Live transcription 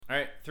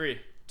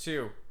3,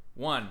 2,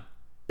 1.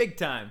 Big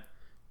time.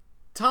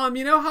 Tom,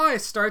 you know how I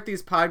start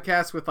these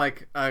podcasts with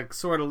like a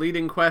sort of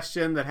leading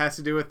question that has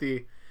to do with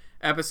the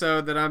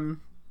episode that I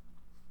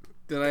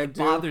do? It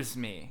bothers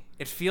me.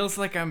 It feels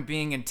like I'm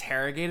being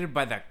interrogated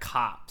by the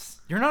cops.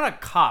 You're not a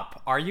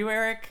cop, are you,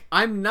 Eric?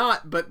 I'm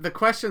not, but the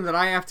question that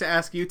I have to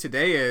ask you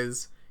today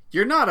is,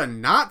 you're not a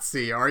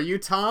Nazi, are you,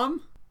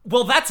 Tom?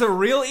 Well, that's a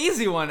real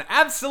easy one.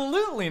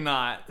 Absolutely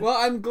not. Well,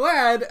 I'm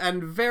glad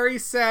and very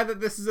sad that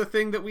this is a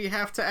thing that we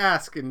have to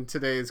ask in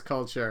today's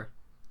culture.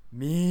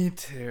 Me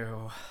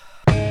too.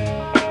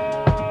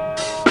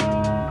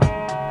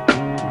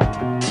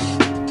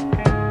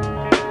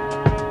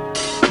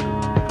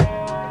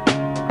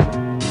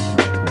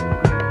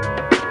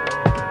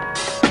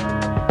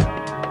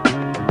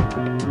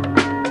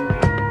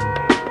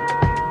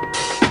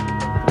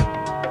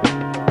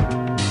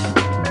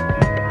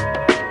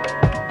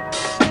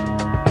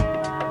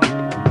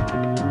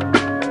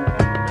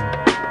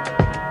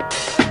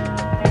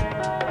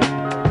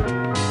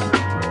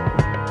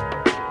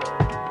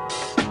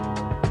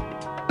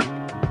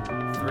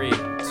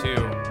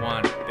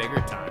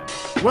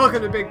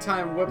 Welcome to Big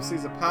Time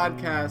Whoopsies, a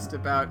podcast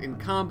about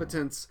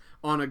incompetence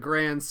on a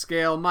grand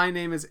scale. My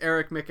name is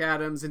Eric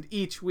McAdams, and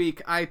each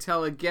week I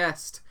tell a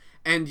guest,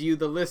 and you,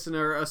 the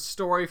listener, a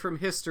story from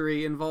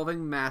history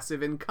involving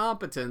massive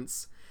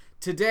incompetence.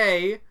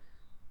 Today,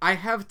 I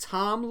have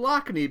Tom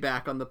Lockney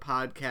back on the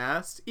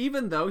podcast,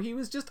 even though he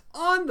was just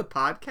on the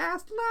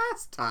podcast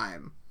last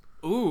time.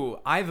 Ooh,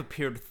 I've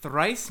appeared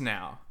thrice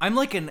now. I'm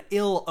like an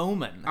ill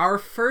omen. Our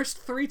first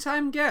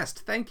three-time guest.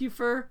 Thank you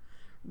for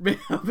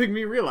helping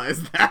me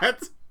realize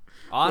that.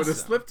 Awesome. Would have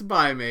slipped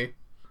by me.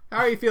 How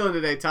are you feeling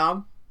today,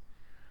 Tom?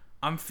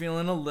 I'm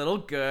feeling a little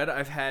good.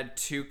 I've had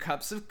 2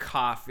 cups of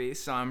coffee,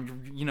 so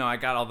I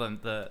got all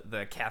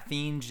the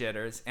caffeine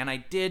jitters, and I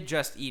did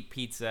just eat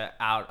pizza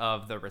out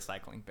of the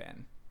recycling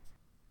bin.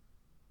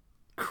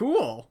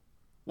 Cool.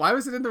 Why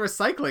was it in the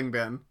recycling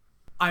bin?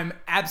 I'm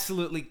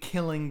absolutely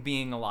killing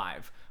being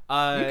alive.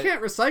 You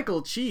can't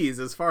recycle cheese,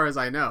 as far as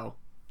I know.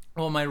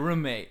 Well, my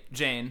roommate,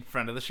 Jane,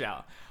 friend of the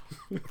show,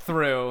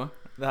 threw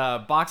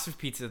the box of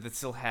pizza that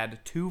still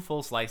had 2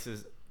 full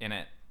slices in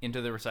it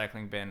into the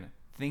recycling bin,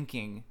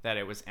 thinking that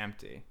it was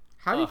empty.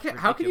 How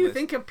can you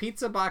think a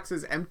pizza box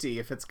is empty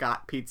if it's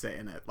got pizza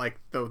in it? Like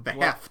the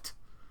heft.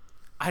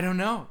 I don't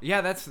know.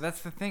 Yeah, that's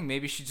the thing.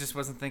 Maybe she just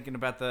wasn't thinking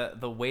about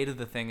the weight of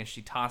the thing as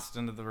she tossed it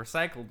into the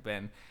recycled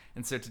bin.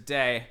 And so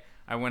today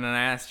I went and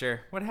I asked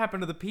her, what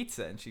happened to the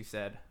pizza? And she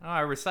said, oh,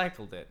 I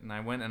recycled it. And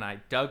I went and I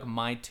dug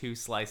my 2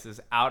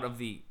 slices out of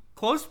the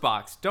closed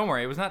box. Don't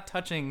worry, it was not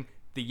touching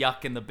the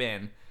yuck in the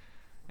bin.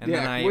 And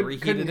then I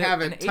reheated couldn't it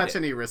have and it touch ate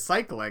it. any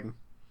recycling.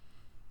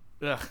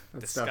 Ugh,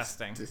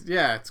 disgusting.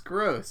 Yeah, it's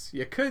gross.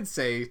 You could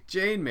say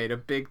Jane made a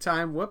big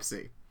time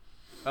whoopsie.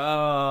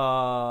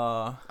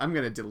 I'm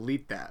gonna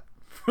delete that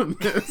from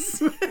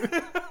this.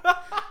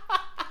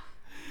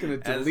 Gonna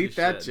delete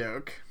that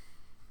joke.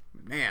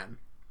 Man.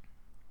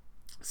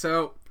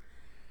 So,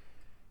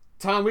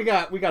 Tom, we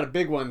got a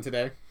big one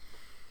today.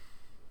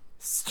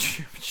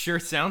 Sure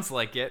sounds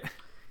like it.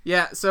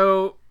 Yeah,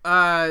 so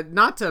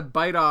not to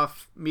bite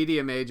off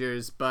media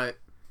majors, but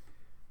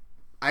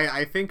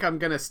I think I'm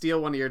gonna steal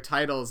one of your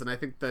titles, and I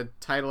think the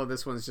title of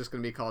this one's just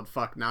gonna be called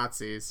 "Fuck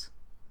Nazis."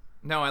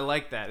 No, I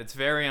like that. It's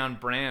very on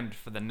brand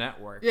for the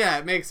network. Yeah,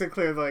 it makes it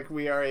clear like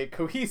we are a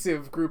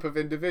cohesive group of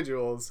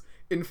individuals.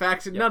 In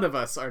fact, none of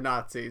us are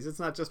Nazis. It's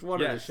not just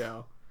one in the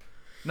show.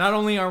 Not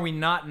only are we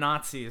not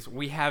Nazis,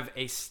 we have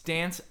a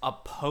stance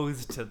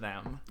opposed to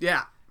them.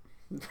 Yeah.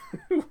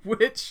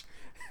 Which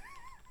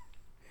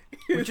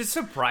is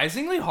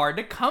surprisingly hard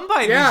to come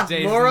by these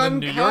days more in the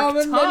New York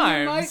uncommon Times.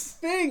 than you might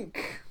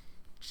think.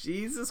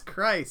 Jesus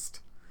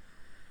Christ.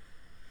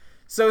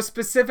 So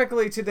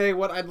specifically today,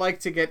 what I'd like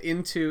to get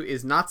into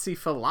is Nazi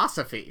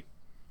philosophy.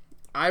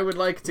 I would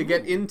like to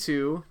get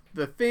into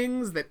the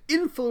things that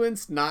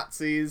influenced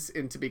Nazis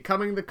into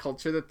becoming the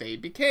culture that they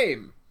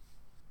became.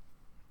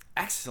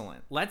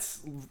 Excellent.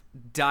 Let's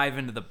dive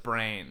into the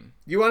brain.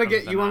 You want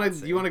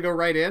to go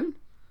right in?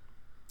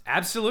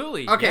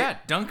 Absolutely. Okay. Yeah,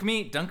 dunk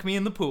me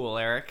in the pool,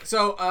 Eric.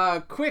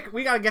 So, quick,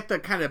 we got to get the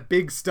kind of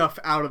big stuff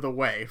out of the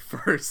way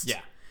first.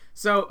 Yeah.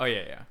 So,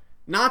 yeah.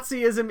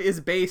 Nazism is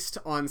based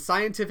on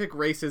scientific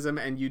racism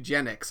and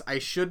eugenics. I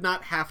should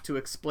not have to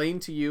explain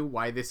to you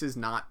why this is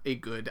not a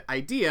good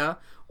idea,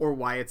 or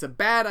why it's a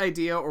bad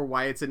idea, or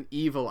why it's an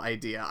evil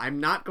idea. I'm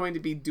not going to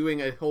be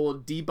doing a whole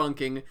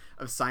debunking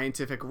of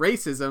scientific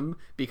racism,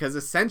 because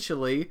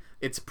essentially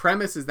its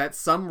premise is that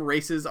some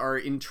races are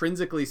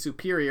intrinsically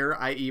superior,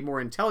 i.e. more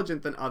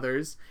intelligent than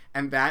others,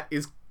 and that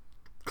is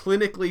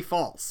clinically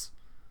false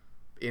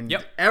in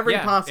every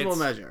possible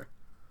measure.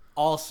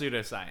 All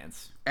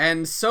pseudoscience.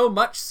 And so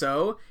much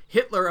so,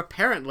 Hitler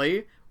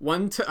apparently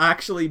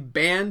actually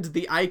banned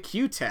the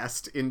IQ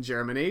test in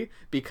Germany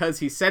because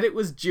he said it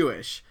was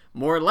Jewish.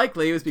 More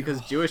likely it was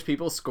because Jewish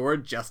people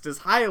scored just as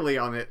highly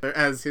on it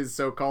as his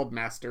so-called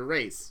master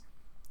race.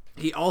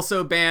 He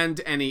also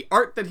banned any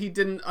art that he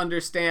didn't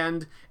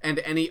understand and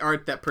any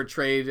art that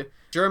portrayed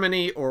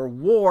Germany or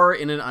war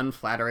in an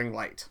unflattering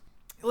light.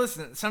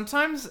 Listen,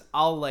 sometimes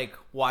I'll like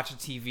watch a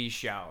TV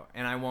show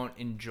and I won't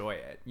enjoy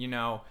it. You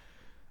know,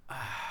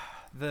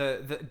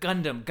 the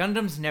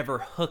Gundam's never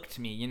hooked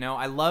me. You know,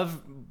 I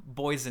love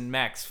boys and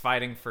mechs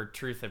fighting for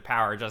truth and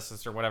power,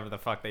 justice, or whatever the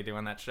fuck they do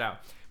in that show,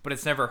 but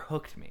it's never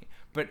hooked me.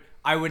 But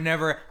I would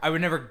never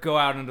go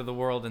out into the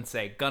world and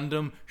say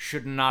Gundam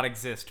should not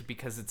exist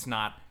because it's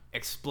not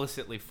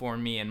explicitly for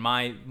me and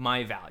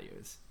my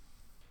values.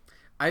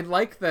 I'd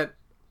like that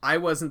I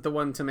wasn't the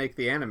one to make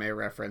the anime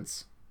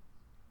reference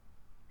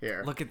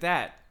here. Look at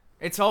that.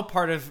 It's all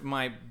part of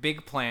my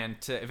big plan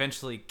to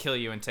eventually kill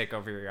you and take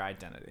over your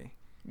identity.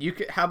 You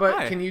could, how about,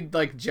 Hi. can you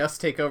like just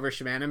take over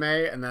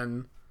Shimanime and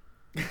then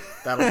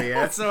that'll be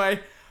it? So I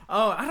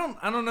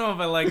don't know if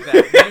I like that.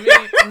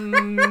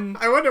 Maybe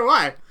I wonder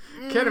why.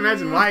 Can't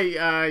imagine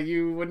why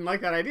you wouldn't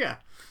like that idea.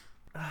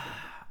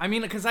 I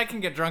mean, because I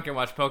can get drunk and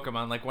watch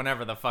Pokemon like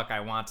whenever the fuck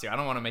I want to. I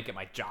don't want to make it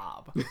my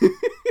job.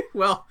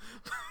 Well,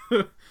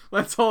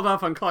 let's hold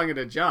off on calling it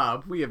a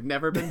job. We have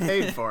never been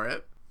paid for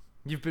it.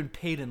 You've been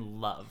paid in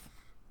love.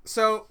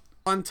 So,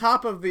 on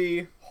top of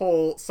the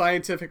whole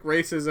scientific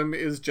racism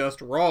is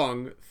just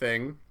wrong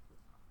thing,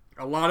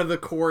 a lot of the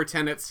core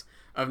tenets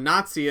of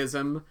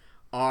Nazism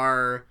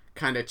are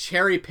kind of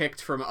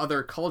cherry-picked from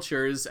other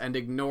cultures and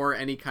ignore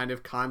any kind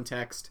of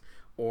context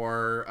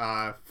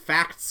or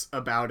facts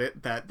about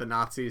it that the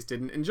Nazis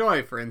didn't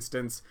enjoy. For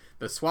instance,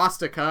 the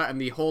swastika and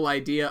the whole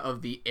idea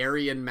of the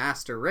Aryan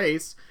master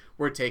race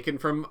were taken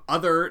from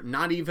other,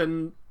 not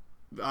even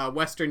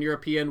Western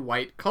European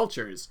white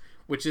cultures,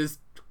 which is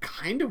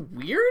kind of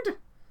weird.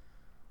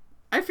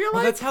 I feel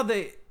like that's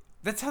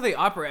how they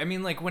operate. I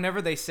mean, like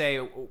whenever they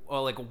say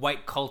like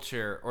white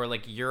culture or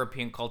like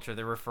European culture,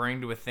 they're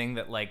referring to a thing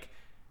that like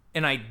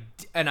an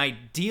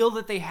ideal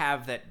that they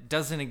have that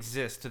doesn't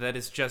exist, that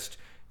is just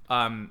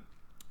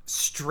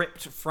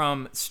stripped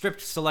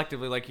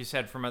selectively, like you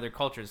said, from other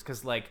cultures.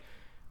 Because like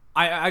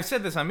I've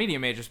said this on Media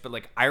Majors, but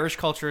like Irish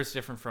culture is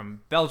different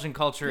from Belgian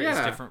culture. Yeah.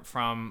 Is different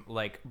from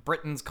like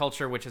Britain's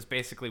culture, which is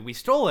basically we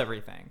stole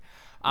everything.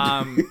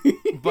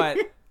 But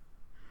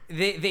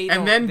they and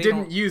don't, then they didn't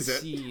don't use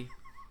it.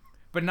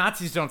 But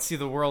Nazis don't see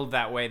the world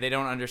that way. They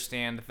don't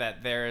understand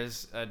that there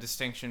is a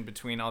distinction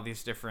between all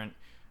these different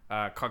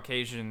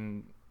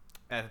Caucasian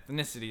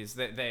ethnicities.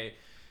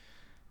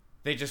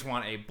 They just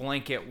want a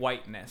blanket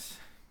whiteness.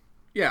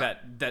 Yeah.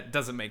 That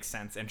doesn't make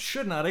sense and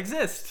should not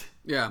exist.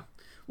 Yeah.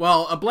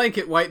 Well, a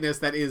blanket whiteness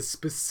that is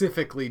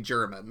specifically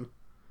German.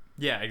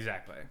 Yeah,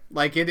 exactly.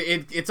 Like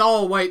it's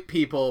all white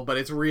people, but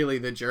it's really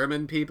the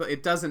German people.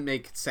 It doesn't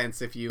make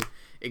sense if you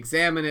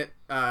examine it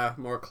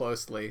more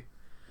closely.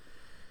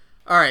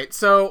 All right,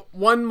 so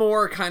one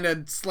more kind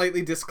of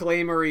slightly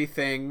disclaimery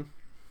thing.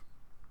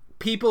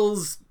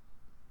 People's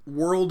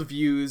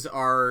worldviews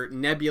are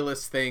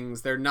nebulous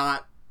things.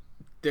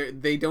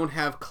 They don't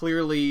have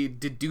clearly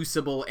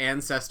deducible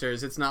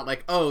ancestors. It's not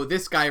like, oh,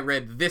 this guy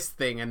read this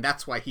thing and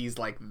that's why he's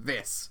like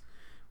this.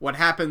 What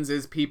happens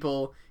is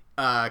people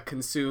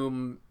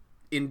consume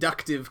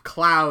inductive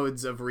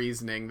clouds of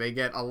reasoning. They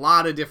get a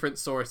lot of different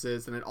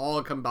sources and it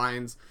all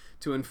combines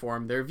to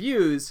inform their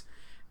views.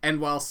 And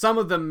while some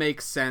of them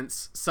make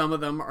sense, some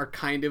of them are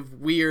kind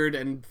of weird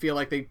and feel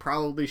like they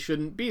probably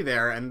shouldn't be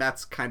there, and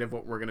that's kind of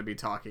what we're going to be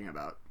talking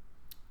about.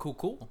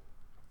 Cool.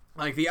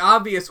 Like the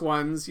obvious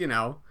ones, you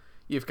know,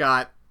 you've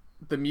got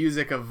the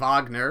music of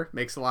Wagner.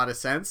 Makes a lot of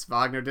sense.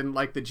 Wagner didn't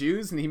like the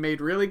Jews, and he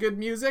made really good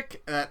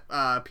music that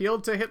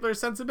appealed to Hitler's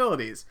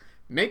sensibilities.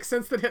 Makes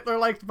sense that Hitler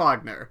liked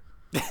Wagner.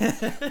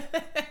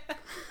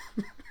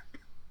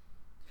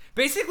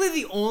 Basically,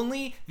 the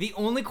only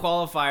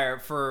qualifier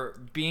for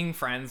being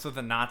friends with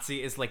a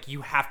Nazi is like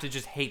you have to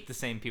just hate the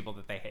same people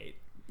that they hate.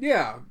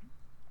 Yeah.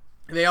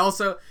 He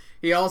also,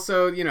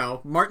 you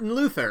know, Martin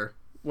Luther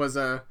was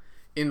a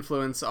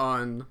influence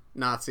on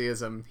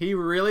Nazism. He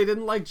really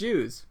didn't like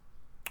Jews.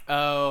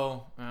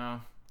 Oh.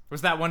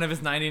 Was that one of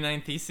his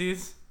 99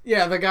 Theses?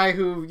 Yeah, the guy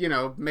who, you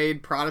know,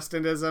 made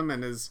Protestantism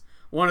and is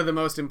one of the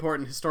most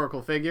important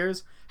historical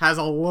figures, has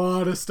a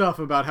lot of stuff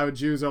about how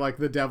Jews are like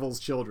the devil's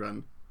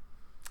children.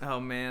 Oh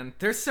man,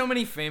 there's so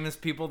many famous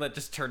people that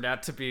just turned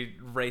out to be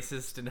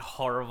racist and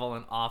horrible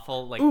and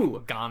awful, like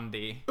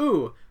Gandhi.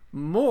 Ooh,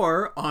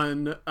 more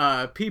on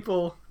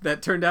people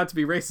that turned out to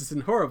be racist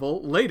and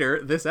horrible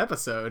later this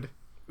episode.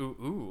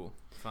 Ooh,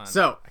 fun.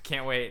 So I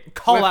can't wait.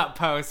 Call out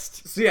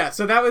post. So yeah,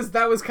 so that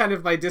was kind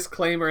of my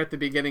disclaimer at the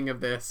beginning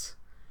of this.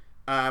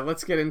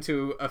 Let's get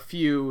into a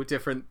few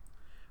different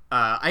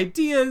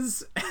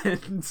ideas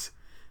and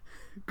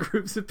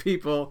groups of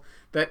people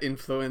that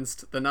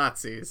influenced the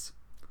Nazis.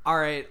 All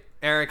right,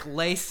 Eric,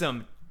 lay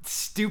some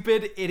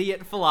stupid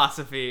idiot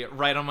philosophy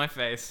right on my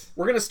face.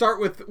 We're gonna start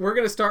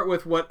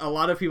with what a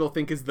lot of people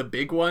think is the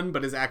big one,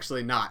 but is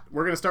actually not.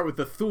 We're gonna start with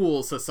the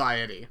Thule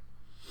Society.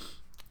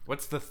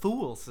 What's the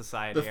Thule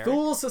Society? The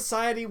Thule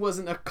Society was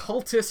an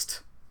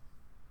occultist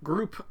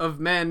group of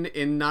men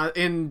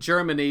in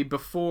Germany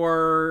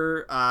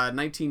before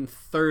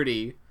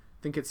 1930.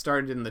 think it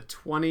started in the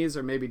 20s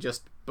or maybe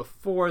just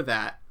before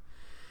that.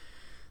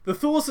 The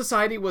Thule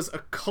Society was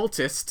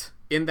occultist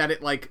in that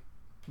it, like,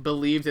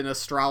 believed in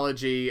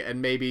astrology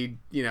and maybe,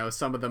 you know,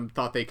 some of them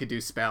thought they could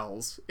do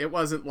spells. It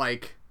wasn't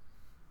like,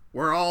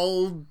 we're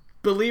all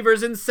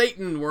believers in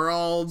Satan, we're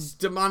all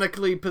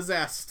demonically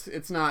possessed.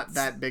 It's not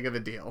that big of a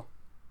deal.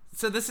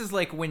 So this is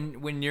like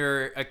when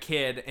you're a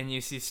kid and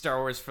you see Star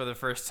Wars for the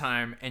first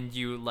time and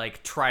you,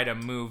 like, try to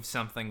move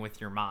something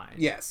with your mind.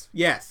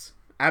 Yes,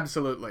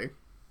 absolutely.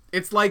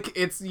 It's like,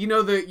 it's, you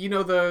know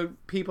the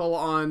people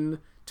on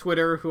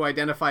Twitter who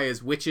identify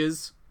as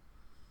witches?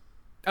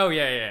 Oh,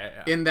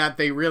 yeah. In that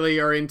they really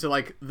are into,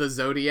 like, the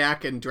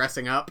Zodiac and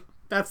dressing up.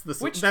 That's the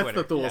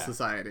Thule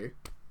Society.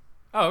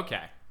 Oh,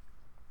 okay.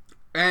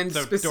 And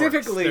so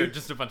specifically... Dorks. They're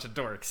just a bunch of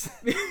dorks.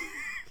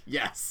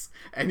 Yes.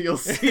 And you'll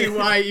see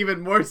why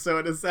even more so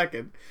in a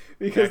second.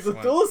 Because Excellent.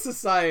 the Thule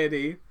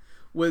Society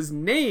was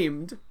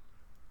named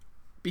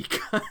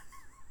because...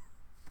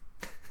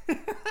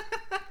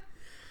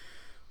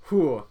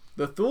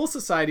 The Thule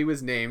Society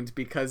was named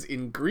because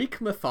in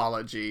Greek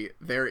mythology,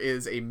 there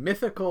is a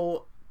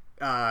mythical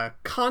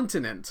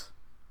continent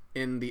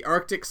in the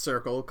Arctic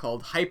Circle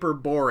called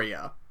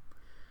Hyperborea.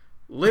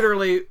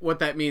 Literally, what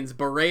that means,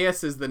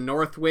 Boreas is the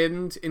north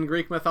wind in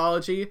Greek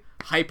mythology.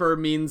 Hyper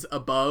means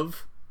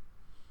above,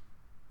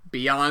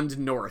 beyond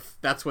north.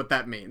 That's what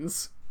that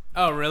means.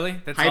 Oh,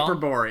 really? That's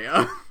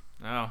Hyperborea.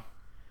 Oh.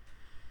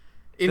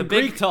 In the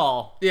Greek, big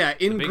tall. Yeah,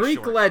 in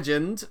Greek short.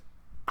 legend,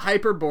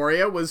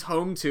 Hyperborea was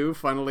home to,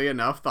 funnily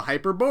enough, the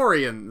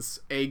Hyperboreans,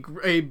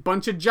 a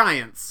bunch of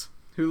giants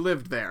who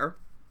lived there.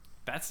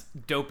 That's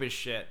dope as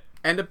shit.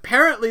 And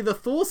apparently the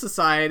Thule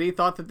Society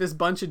thought that this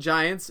bunch of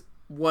giants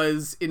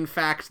was, in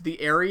fact,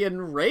 the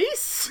Aryan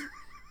race?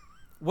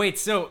 Wait,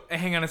 so,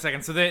 hang on a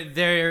second. So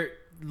they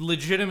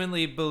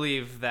legitimately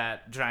believe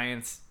that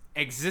giants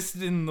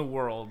existed in the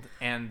world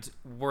and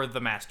were the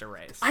master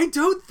race. I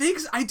don't think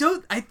so.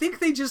 I think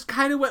they just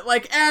kind of went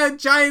like,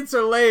 giants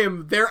are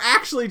lame. They're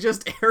actually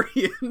just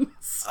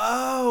Aryans.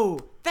 Oh,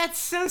 that's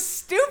so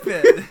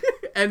stupid.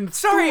 And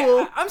sorry,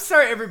 Thule... I'm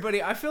sorry,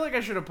 everybody. I feel like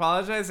I should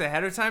apologize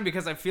ahead of time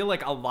because I feel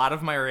like a lot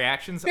of my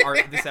reactions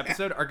this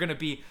episode are going to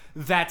be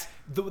that's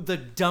the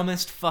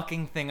dumbest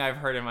fucking thing I've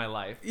heard in my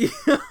life.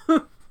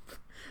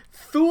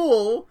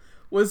 Thule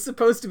was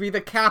supposed to be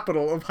the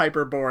capital of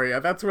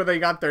Hyperborea. That's where they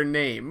got their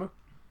name.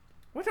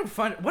 What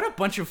a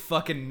bunch of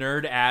fucking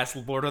nerd ass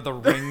Lord of the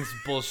Rings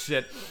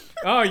bullshit.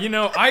 Oh, you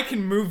know, I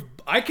can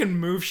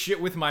move shit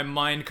with my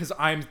mind because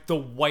I'm the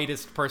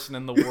whitest person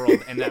in the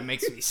world, and that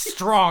makes me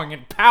strong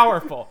and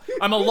powerful.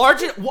 I'm a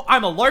large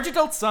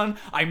adult son.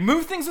 I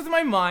move things with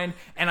my mind,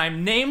 and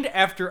I'm named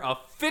after a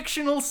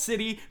fictional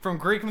city from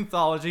Greek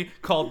mythology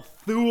called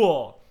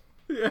Thule.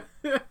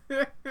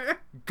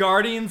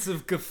 Guardians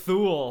of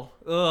Cthulhu.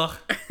 Ugh.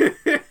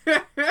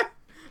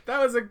 That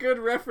was a good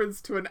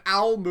reference to an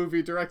owl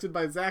movie directed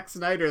by Zack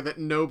Snyder that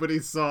nobody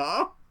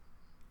saw.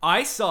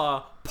 I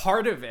saw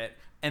part of it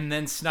and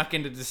then snuck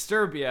into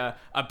Disturbia,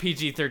 a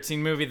PG-13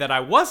 movie that I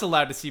was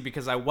allowed to see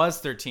because I was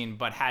 13,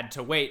 but had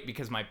to wait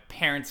because my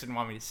parents didn't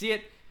want me to see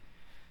it.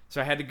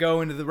 So I had to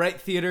go into the right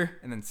theater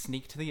and then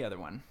sneak to the other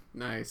one.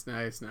 Nice.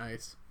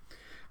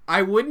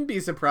 I wouldn't be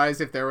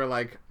surprised if there were,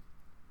 like,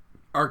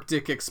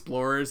 Arctic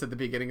explorers at the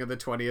beginning of the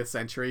 20th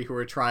century who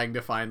were trying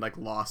to find, like,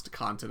 lost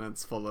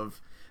continents full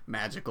of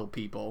magical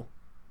people.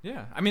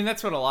 Yeah, I mean,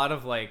 that's what a lot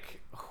of,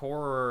 like,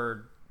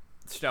 horror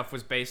stuff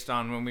was based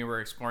on when we were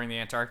exploring the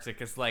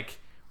Antarctic. Is like,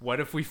 what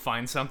if we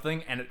find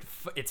something and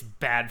it's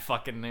bad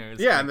fucking news?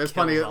 Yeah, and there's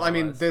plenty. I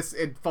mean, this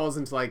it falls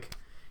into, like,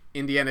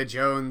 Indiana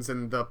Jones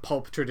and the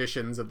pulp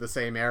traditions of the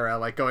same era,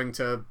 like going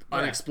to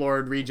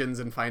unexplored regions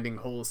and finding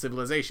whole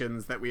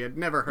civilizations that we had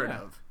never heard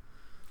of.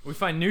 We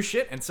find new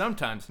shit, and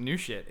sometimes new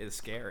shit is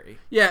scary.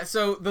 Yeah,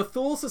 so the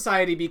Thule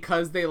Society,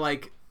 because they,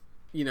 like,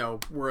 you know,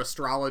 were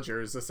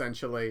astrologers,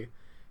 essentially,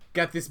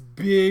 got this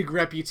big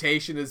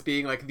reputation as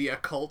being, like, the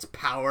occult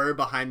power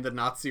behind the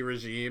Nazi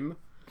regime.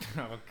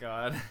 Oh,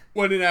 God.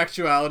 When in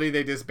actuality,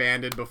 they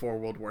disbanded before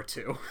World War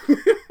II.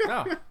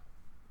 Oh.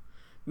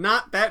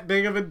 Not that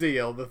big of a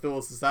deal, the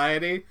Thule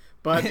Society,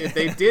 but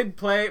they did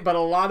play, but a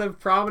lot of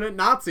prominent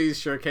Nazis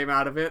sure came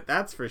out of it,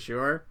 that's for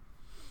sure.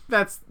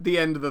 That's the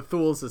end of the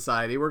Thule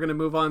Society. We're going to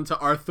move on to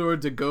Arthur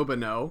de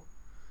Gobineau.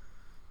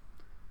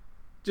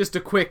 Just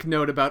a quick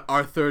note about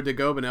Arthur de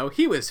Gobineau.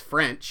 He was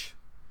French,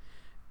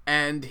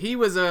 and he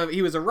was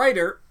a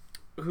writer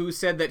who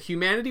said that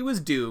humanity was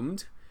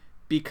doomed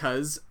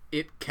because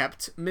it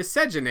kept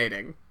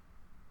miscegenating.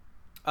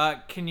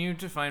 Can you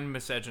define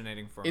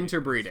miscegenating for me?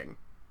 Interbreeding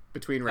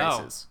between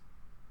races.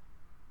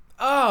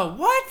 Oh,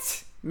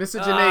 what?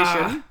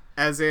 Miscegenation,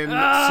 as in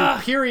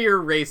superior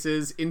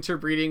races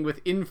interbreeding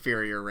with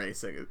inferior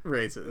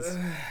races.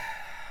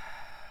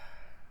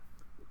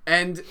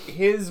 And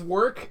his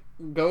work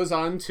goes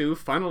on to,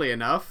 funnily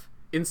enough,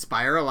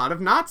 inspire a lot of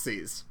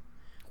Nazis.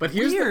 But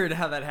here's weird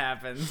how that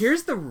happens.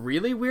 Here's the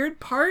really weird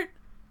part.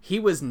 He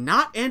was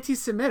not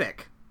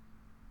anti-Semitic.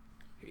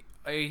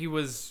 He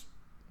was...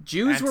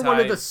 Jews were one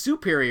of the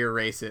superior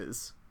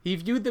races. He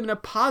viewed them in a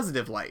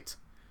positive light.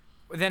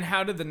 Then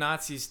how did the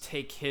Nazis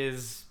take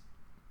his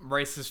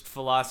racist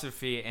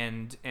philosophy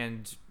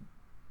and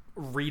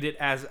read it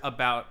as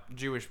about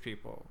Jewish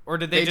people? Or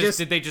did they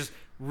just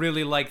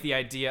really like the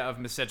idea of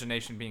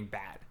miscegenation being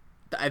bad?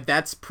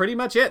 That's pretty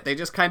much it. They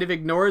just kind of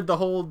ignored the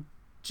whole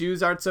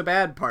Jews aren't so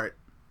bad part.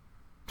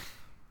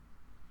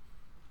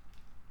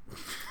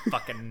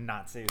 Fucking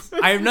Nazis.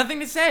 I have nothing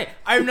to say.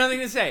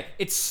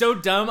 It's so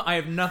dumb. I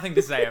have nothing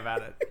to say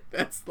about it.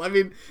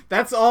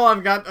 That's all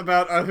I've got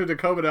about Arthur de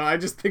Comonot. I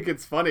just think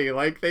it's funny.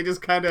 Like, they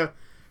just kind of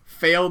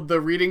failed the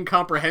reading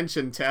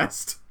comprehension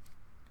test.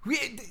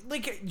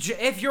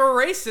 If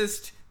you're a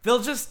racist,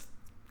 they'll just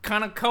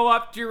kind of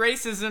co-opt your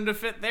racism to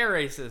fit their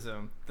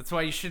racism. That's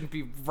why you shouldn't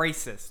be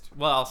racist.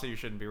 Well, also you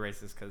shouldn't be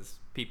racist because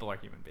people are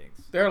human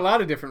beings. There are a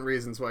lot of different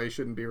reasons why you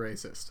shouldn't be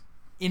racist.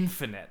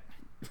 Infinite.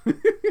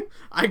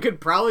 I could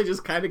probably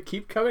just kind of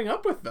keep coming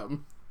up with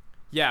them.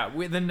 Yeah,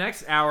 the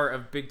next hour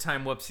of Big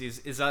Time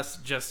Whoopsies is us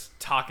just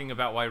talking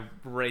about why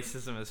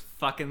racism is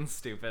fucking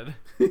stupid.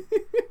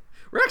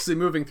 We're actually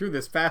moving through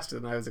this faster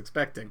than I was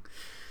expecting.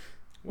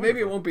 Maybe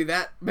it won't be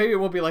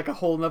like a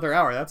whole nother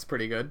hour. That's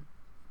pretty good.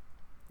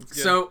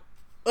 So,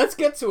 let's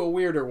get to a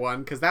weirder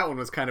one, because that one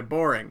was kind of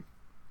boring.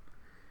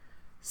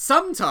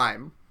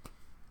 Sometime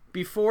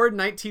before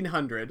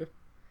 1900...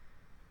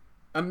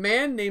 a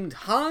man named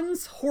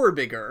Hans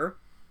Horbiger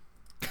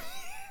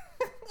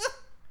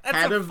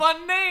That's a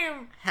fun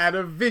name! Had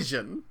a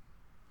vision.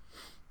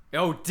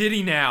 Oh, did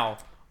he now?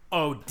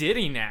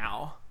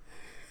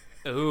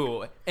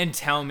 Ooh, and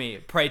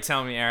pray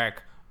tell me,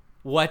 Eric,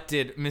 what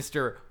did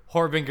Mr.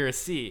 Horbinger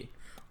see?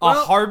 A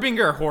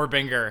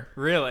harbinger,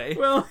 really?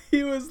 Well,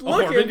 he was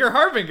looking... A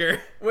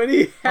harbinger. When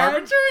he had...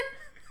 Harbinger?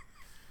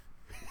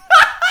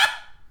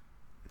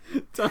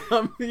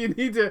 Tom, you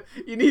need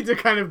to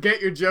kind of get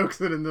your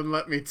jokes in and then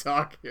let me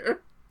talk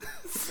here.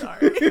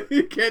 Sorry.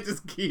 You can't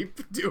just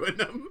keep doing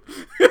them.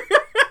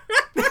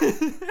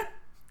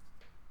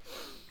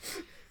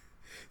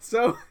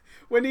 So,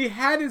 when he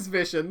had his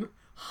vision,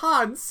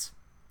 Hans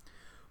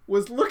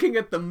was looking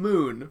at the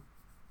moon.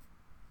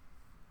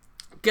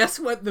 Guess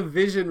what the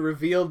vision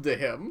revealed to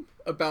him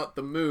about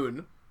the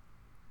moon?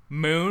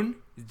 Moon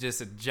is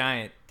just a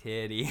giant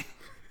titty.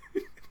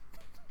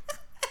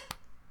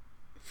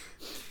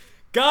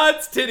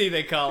 God's titty,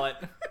 they call it.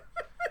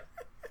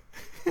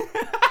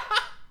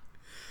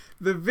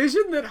 The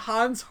vision that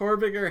Hans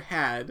Horbiger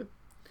had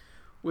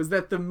was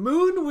that the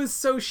moon was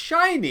so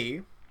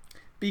shiny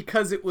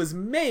because it was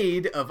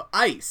made of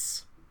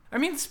ice. I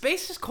mean,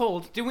 space is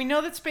cold. Do we know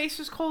that space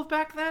was cold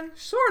back then?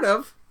 Sort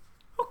of.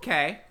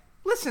 Okay.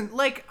 Listen,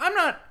 like,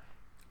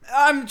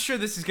 I'm sure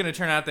this is going to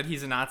turn out that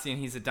he's a Nazi and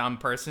he's a dumb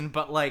person,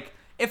 but, like,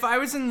 if I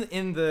was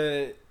in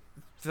the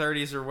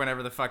 30s or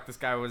whenever the fuck this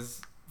guy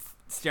was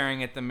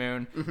staring at the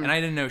moon, and I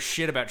didn't know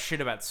shit about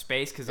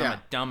space because I'm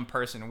a dumb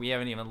person and we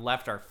haven't even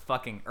left our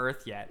fucking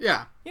Earth yet.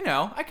 Yeah. You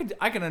know, I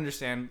could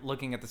understand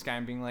looking at the sky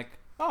and being like,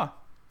 oh,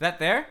 that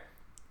there,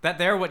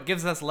 what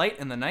gives us light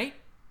in the night?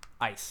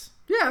 Ice.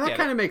 Yeah, that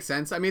kind of makes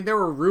sense. I mean, there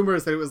were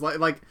rumors that it was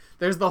like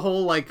there's the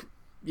whole, like,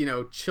 you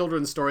know,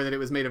 children's story that it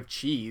was made of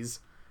cheese.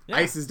 Yeah,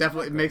 ice is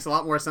definitely makes a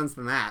lot more sense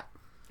than that.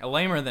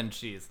 Lamer than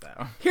cheese,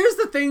 though. Here's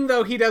the thing,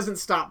 though, he doesn't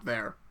stop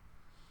there.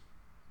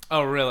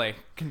 Oh, really?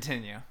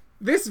 Continue.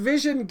 This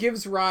vision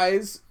gives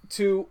rise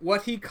to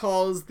what he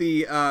calls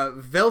the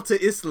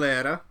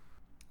Welteislehre.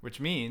 Which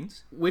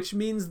means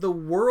the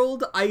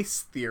world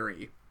ice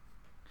theory.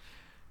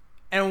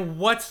 And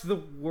what's the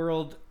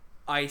world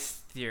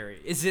ice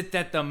theory? Is it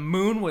that the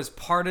moon was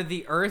part of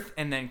the Earth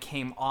and then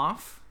came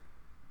off?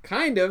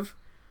 Kind of.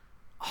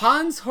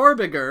 Hans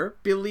Horbiger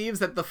believes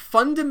that the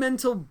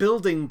fundamental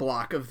building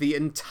block of the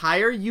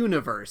entire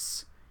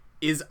universe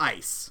is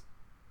ice.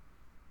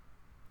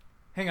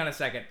 Hang on a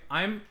second.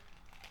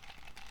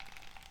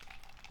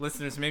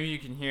 Listeners, maybe you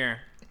can hear.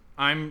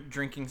 I'm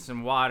drinking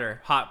some water.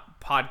 Hot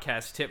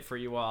podcast tip for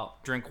you all.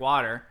 Drink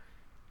water.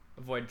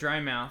 Avoid dry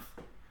mouth.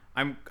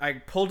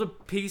 I pulled a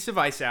piece of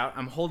ice out.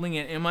 I'm holding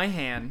it in my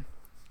hand,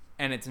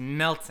 and it's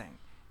melting.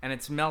 And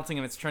it's melting,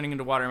 and it's turning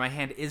into water. My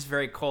hand is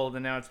very cold,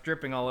 and now it's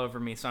dripping all over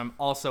me, so I'm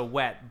also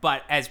wet.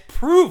 But as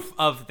proof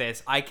of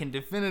this, I can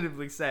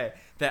definitively say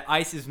that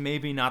ice is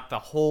maybe not the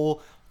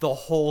whole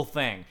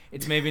thing.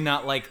 It's maybe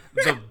not, like,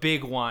 the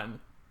big one.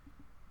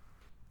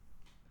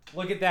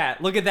 Look at that.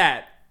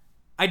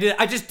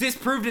 I just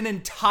disproved an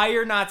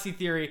entire Nazi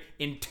theory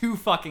in 2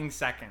 fucking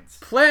seconds.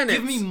 Planets,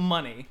 give me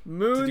money.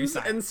 Moons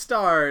and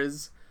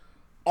stars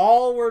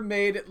all were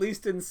made, at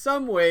least in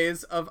some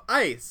ways, of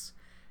ice.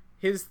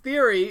 His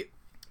theory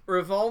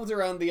revolved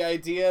around the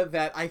idea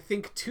that I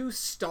think 2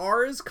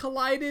 stars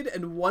collided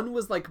and one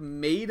was, like,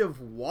 made of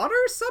water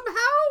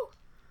somehow?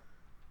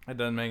 That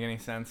doesn't make any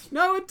sense.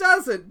 No, it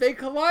doesn't. They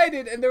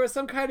collided and there was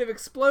some kind of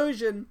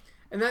explosion,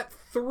 and that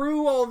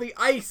threw all the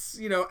ice,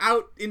 you know,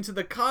 out into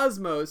the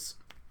cosmos.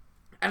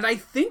 And I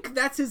think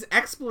that's his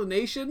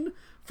explanation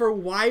for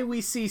why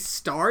we see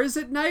stars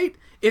at night.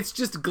 It's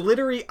just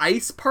glittery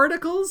ice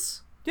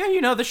particles.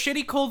 Yeah, the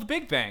shitty cold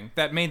Big Bang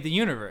that made the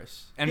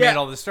universe and Yeah. made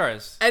all the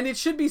stars. And it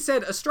should be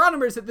said,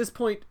 astronomers at this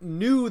point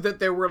knew that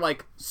there were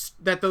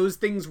that those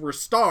things were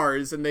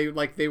stars, and they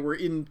were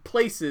in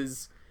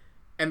places,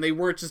 and they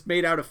weren't just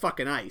made out of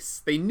fucking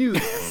ice. They knew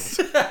this.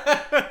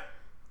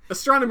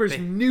 Astronomers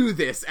knew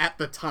this at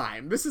the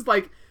time. This is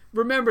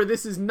remember,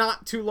 this is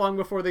not too long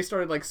before they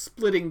started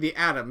splitting the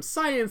atom.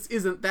 Science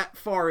isn't that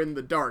far in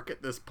the dark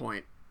at this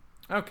point.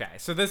 Okay,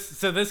 so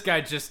this guy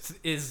just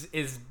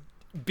is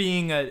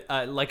being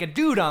a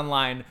dude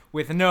online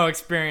with no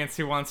experience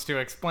who wants to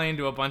explain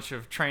to a bunch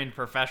of trained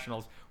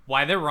professionals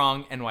why they're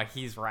wrong and why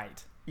he's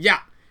right. Yeah,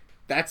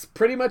 that's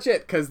pretty much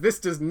it, because this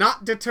does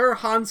not deter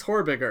Hans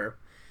Horbiger.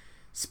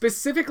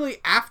 Specifically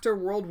after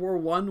World War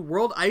I,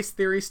 world ice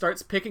theory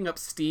starts picking up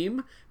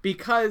steam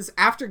because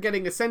after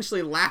getting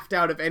essentially laughed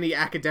out of any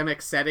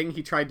academic setting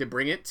he tried to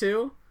bring it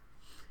to,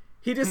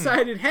 he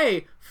decided,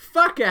 hey,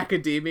 fuck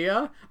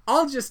academia,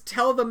 I'll just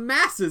tell the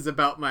masses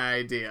about my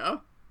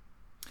idea.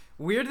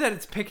 Weird that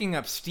it's picking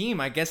up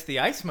steam. I guess the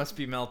ice must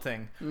be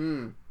melting.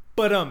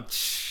 But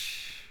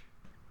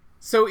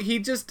So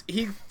he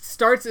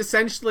starts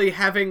essentially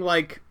having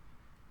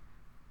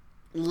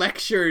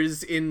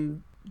lectures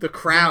in the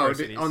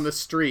crowd on the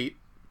street.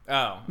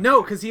 Oh.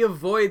 No, because he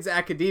avoids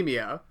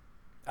academia.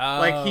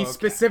 Oh, he okay.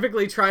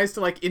 specifically tries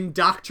to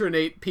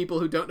indoctrinate people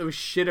who don't know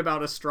shit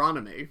about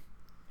astronomy.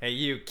 Hey,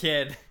 you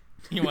kid.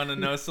 You want to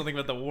know something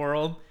about the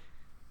world?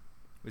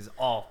 It was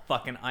all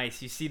fucking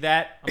ice. You see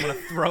that? I'm gonna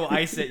throw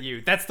ice at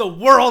you. That's the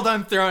world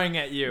I'm throwing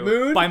at you.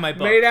 Moon By my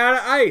book. made out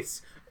of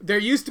ice. There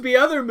used to be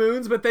other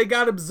moons, but they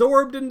got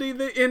absorbed into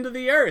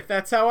the Earth.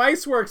 That's how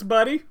ice works,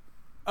 buddy.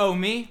 Oh,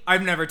 me?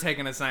 I've never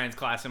taken a science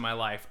class in my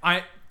life.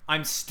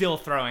 I'm still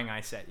throwing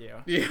ice at you.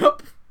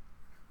 Yep.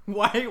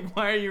 Why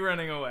are you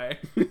running away?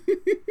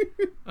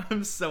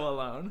 I'm so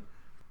alone.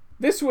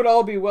 This would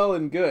all be well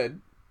and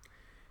good,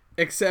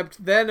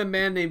 except then a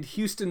man named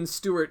Houston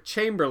Stewart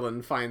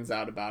Chamberlain finds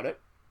out about it.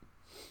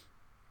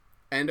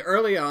 And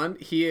early on,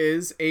 he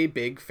is a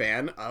big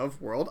fan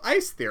of world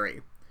ice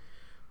theory.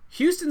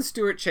 Houston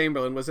Stewart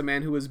Chamberlain was a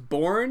man who was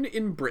born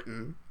in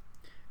Britain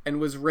and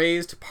was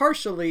raised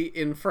partially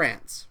in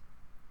France.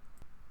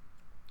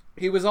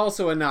 He was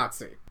also a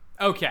Nazi.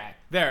 Okay,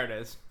 there it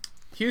is.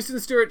 Houston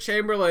Stewart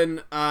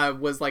Chamberlain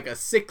was a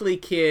sickly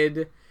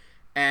kid,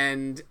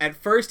 and at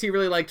first he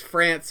really liked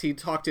France. He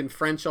talked in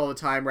French all the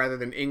time rather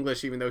than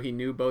English, even though he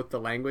knew both the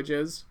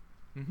languages.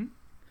 Mm-hmm.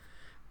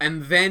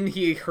 And then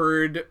he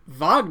heard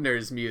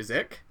Wagner's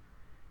music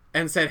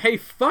and said, hey,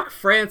 fuck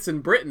France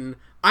and Britain,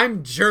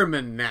 I'm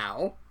German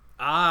now.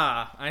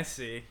 Ah, I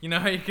see. You know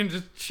how you can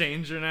just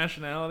change your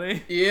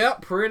nationality?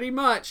 Yep, pretty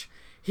much.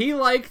 He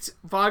liked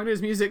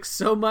Wagner's music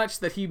so much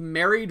that he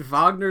married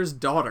Wagner's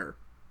daughter.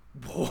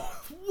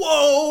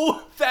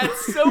 Whoa!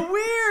 That's so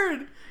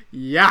weird!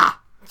 Yeah.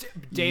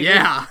 David,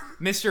 yeah.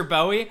 Mr.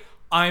 Bowie,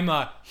 I'm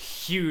a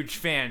huge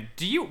fan.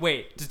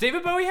 Does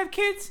David Bowie have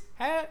kids?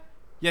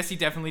 Yes, he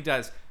definitely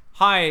does.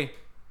 Hi,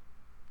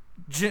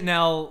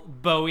 Janelle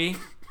Bowie.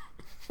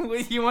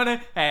 You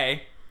wanna,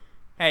 hey,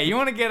 you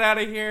wanna get out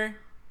of here?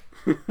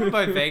 What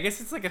about Vegas?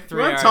 It's like a 3-hour drive.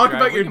 You want to talk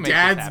about We your can make this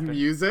dad's happen.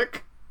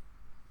 music?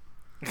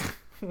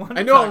 Wanna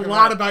I know a talk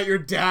lot about your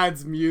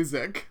dad's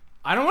music.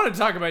 I don't want to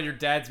talk about your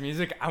dad's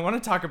music. I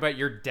want to talk about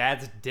your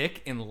dad's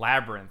dick in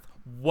Labyrinth.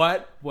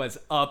 What was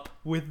up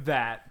with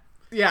that?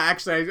 Yeah,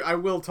 actually, I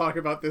will talk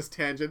about this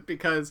tangent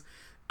because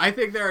I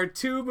think there are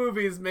 2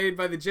 movies made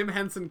by the Jim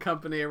Henson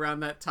Company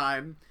around that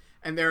time,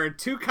 and there are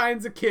 2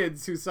 kinds of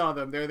kids who saw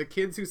them. There are the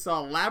kids who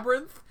saw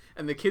Labyrinth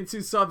and the kids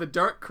who saw The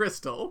Dark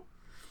Crystal.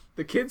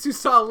 The kids who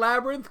saw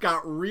Labyrinth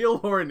got real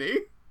horny,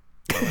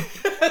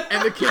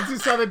 and the kids who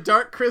saw The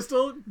Dark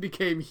Crystal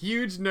became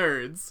huge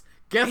nerds.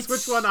 Guess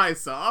which one I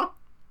saw?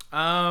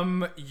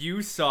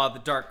 You saw The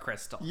Dark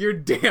Crystal. You're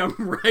damn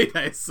right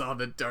I saw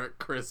The Dark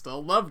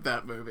Crystal. Loved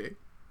that movie.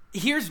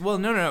 Here's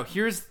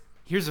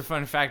a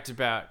fun fact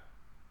about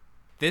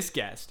this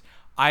guest.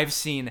 I've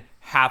seen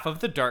half of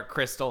The Dark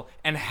Crystal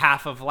and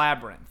half of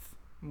Labyrinth.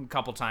 A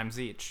couple times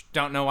each.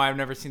 Don't know why I've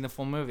never seen the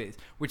full movies.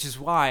 Which is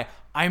why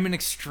I'm an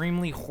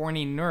extremely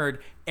horny nerd,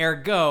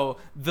 ergo,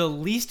 the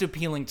least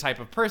appealing type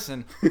of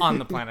person on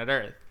the planet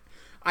Earth.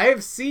 I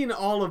have seen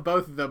all of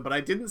both of them, but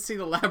I didn't see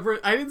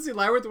Labyrinth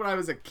when I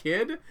was a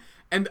kid.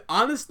 And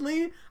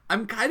honestly,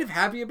 I'm kind of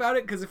happy about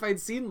it, because if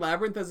I'd seen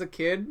Labyrinth as a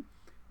kid,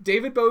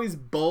 David Bowie's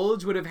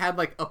bulge would have had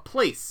a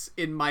place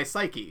in my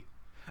psyche.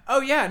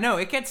 Oh yeah,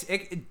 no,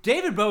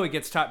 David Bowie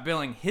gets top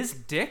billing. His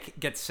dick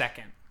gets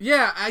second.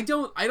 Yeah, I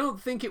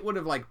don't think it would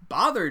have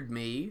bothered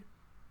me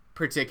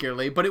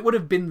particularly, but it would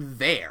have been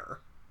there.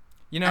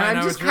 And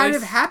I'm just kind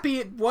of happy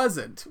it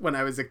wasn't when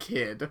I was a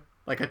kid,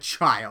 like a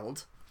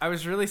child. I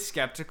was really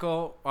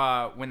skeptical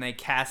when they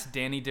cast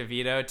Danny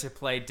DeVito to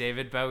play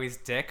David Bowie's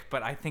dick,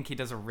 but I think he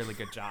does a really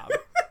good job.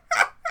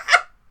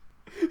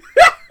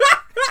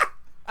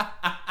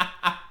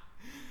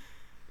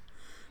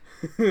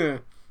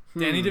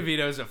 Danny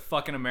DeVito's a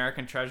fucking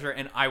American treasure,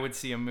 and I would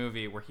see a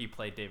movie where he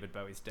played David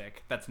Bowie's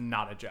dick. That's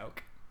not a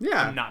joke.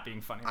 Yeah. I'm not being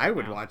funny. I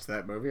would watch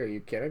that movie. Are you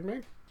kidding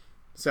me?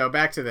 So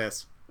back to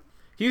this.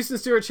 Houston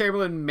Stewart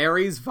Chamberlain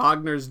marries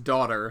Wagner's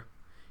daughter.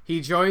 He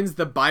joins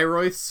the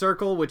Bayreuth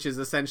Circle, which is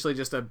essentially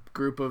just a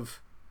group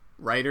of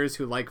writers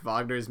who like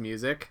Wagner's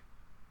music.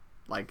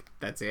 Like,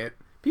 that's it.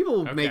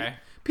 People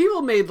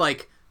made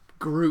like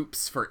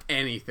groups for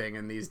anything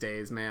in these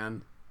days,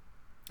 man.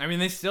 I mean,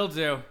 they still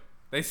do.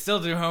 They still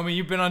do, homie.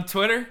 You've been on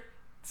Twitter?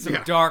 Some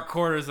dark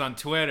quarters on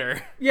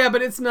Twitter. Yeah,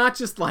 but it's not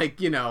just like,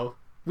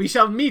 we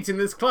shall meet in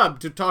this club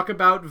to talk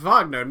about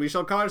Wagner, and we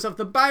shall call ourselves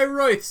the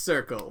Bayreuth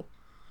Circle.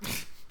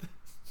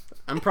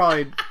 I'm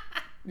probably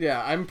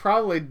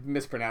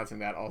mispronouncing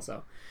that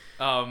also.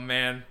 Oh,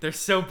 man. They're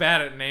so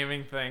bad at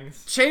naming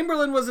things.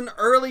 Chamberlain was an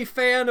early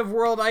fan of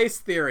world ice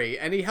theory,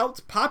 and he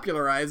helped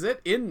popularize it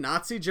in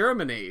Nazi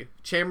Germany.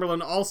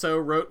 Chamberlain also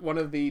wrote one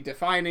of the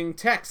defining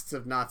texts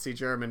of Nazi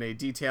Germany,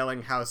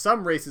 detailing how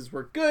some races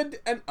were good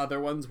and other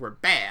ones were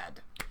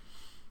bad.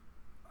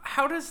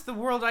 How does the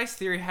world ice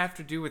theory have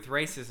to do with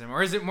racism?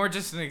 Or is it more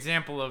just an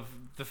example of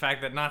the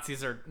fact that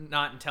Nazis are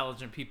not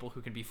intelligent people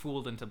who can be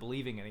fooled into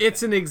believing anything?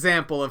 It's an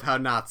example of how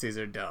Nazis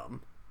are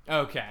dumb.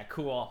 Okay,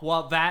 cool.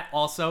 Well, that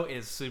also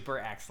is super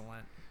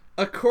excellent.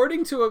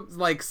 According to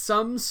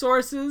some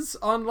sources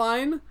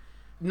online,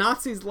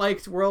 Nazis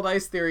liked world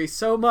ice theory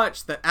so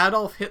much that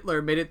Adolf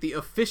Hitler made it the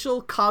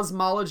official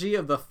cosmology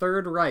of the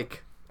Third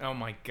Reich. Oh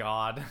my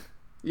god.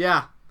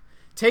 Yeah.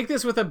 Take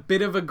this with a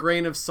bit of a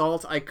grain of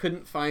salt. I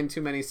couldn't find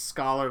too many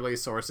scholarly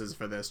sources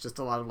for this, just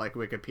a lot of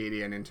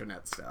Wikipedia and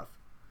internet stuff.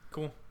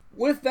 Cool.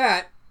 With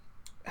that,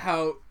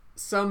 how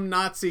some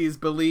Nazis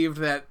believed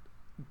that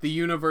the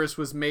universe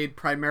was made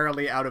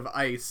primarily out of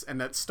ice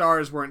and that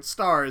stars weren't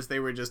stars,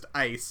 they were just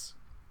ice.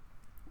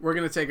 We're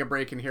going to take a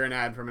break and hear an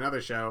ad from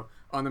another show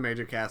on the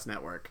Major Cast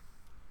Network.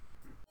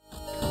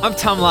 I'm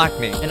Tom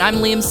Lockney. And I'm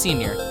Liam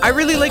Sr. I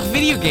really like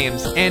video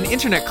games and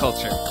internet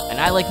culture.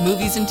 And I like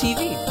movies and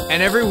TV.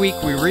 And every week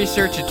we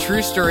research a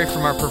true story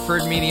from our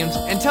preferred mediums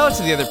and tell it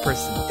to the other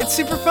person. It's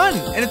super fun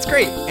and it's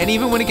great. And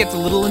even when it gets a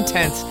little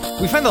intense,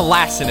 we find the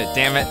laughs in it,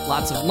 damn it.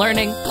 Lots of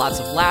learning, lots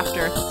of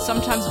laughter,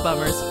 sometimes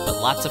bummers, but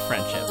lots of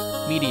friendship.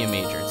 Media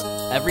Majors.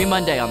 Every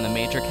Monday on the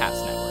Major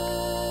Cast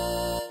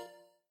Network.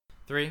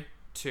 3,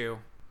 2,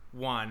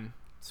 1.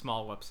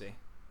 Small whoopsie.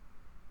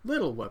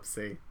 Little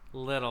whoopsie.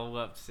 Little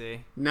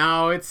whoopsie.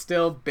 No, it's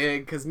still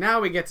big, because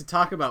now we get to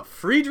talk about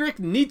Friedrich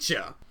Nietzsche.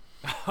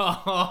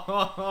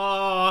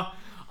 All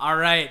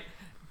right.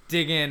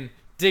 Dig in,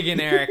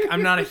 Eric.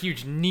 I'm not a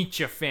huge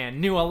Nietzsche fan.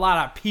 Knew a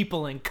lot of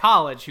people in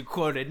college who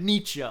quoted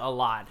Nietzsche a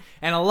lot,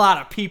 and a lot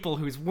of people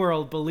whose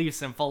world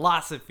beliefs and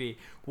philosophy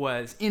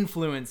was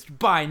influenced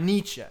by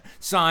Nietzsche.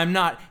 So I'm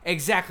not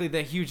exactly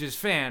the hugest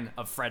fan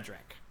of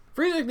Friedrich.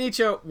 Friedrich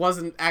Nietzsche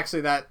wasn't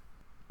actually that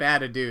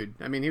bad a dude.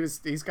 I mean,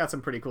 he's got some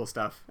pretty cool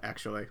stuff,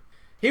 actually.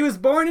 He was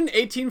born in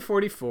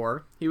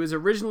 1844. He was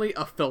originally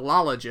a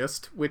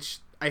philologist, which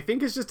I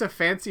think is just a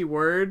fancy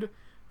word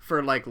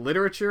for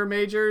literature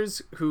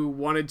majors who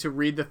wanted to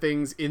read the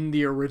things in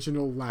the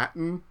original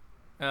Latin.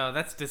 Oh,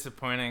 that's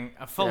disappointing.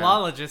 A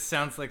philologist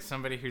sounds like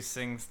somebody who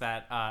sings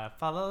that fa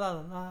la la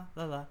la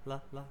la la la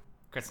la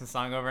Christmas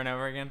song over and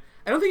over again.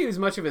 I don't think he was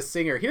much of a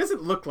singer. He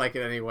doesn't look like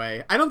it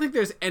anyway. I don't think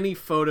there's any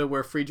photo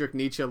where Friedrich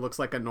Nietzsche looks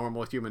like a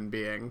normal human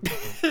being.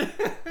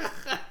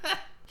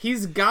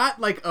 He's got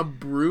a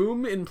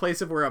broom in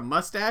place of where a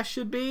mustache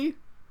should be,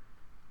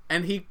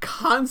 and he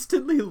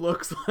constantly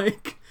looks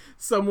like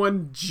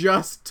someone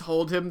just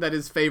told him that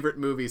his favorite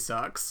movie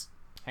sucks.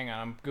 Hang on,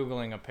 I'm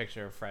Googling a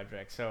picture of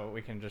Frederick so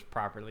we can just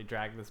properly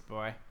drag this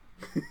boy.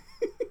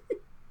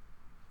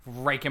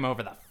 Rake him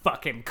over the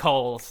fucking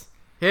coals.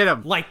 Hit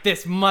him. Light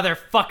this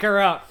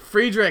motherfucker up.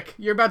 Friedrich,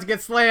 you're about to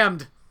get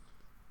slammed.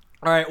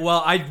 All right,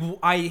 well,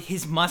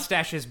 his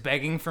mustache is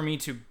begging for me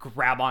to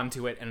grab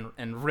onto it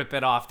and rip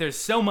it off. There's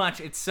so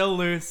much. It's so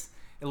loose.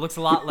 It looks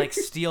a lot like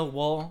steel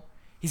wool.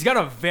 He's got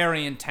a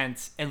very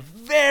intense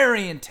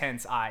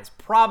eyes,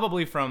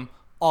 probably from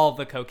all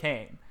the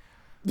cocaine.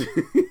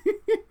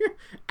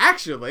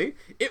 Actually,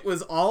 it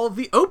was all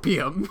the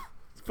opium,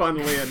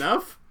 funnily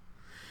enough.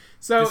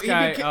 So this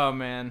guy, oh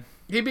man.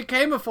 He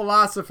became a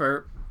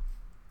philosopher,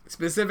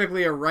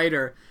 specifically a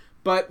writer.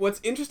 But what's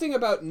interesting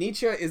about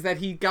Nietzsche is that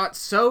he got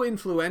so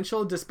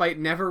influential despite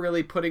never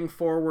really putting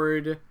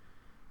forward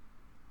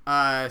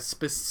a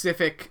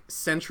specific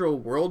central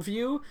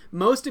worldview.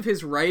 Most of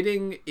his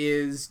writing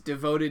is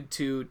devoted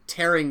to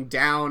tearing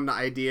down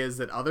ideas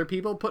that other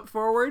people put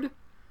forward.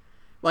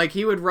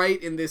 He would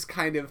write in this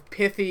kind of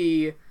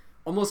pithy,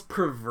 almost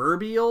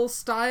proverbial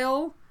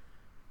style,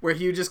 where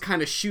he would just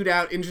kind of shoot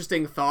out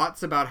interesting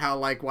thoughts about how,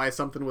 why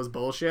something was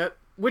bullshit,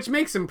 which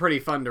makes him pretty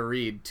fun to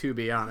read, to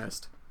be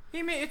honest.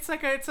 It's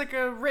like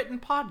a written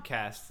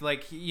podcast.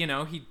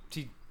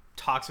 He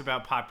talks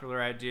about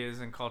popular ideas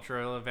and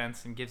cultural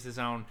events and gives his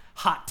own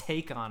hot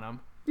take on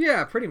them.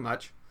 Yeah, pretty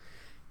much.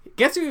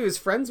 Guess who he was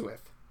friends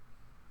with?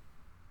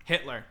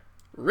 Hitler.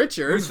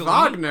 Richard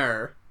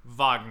Wagner.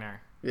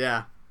 Wagner.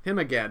 Yeah, him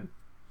again.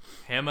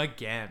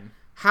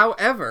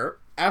 However,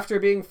 after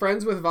being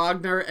friends with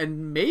Wagner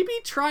and maybe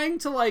trying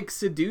to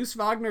seduce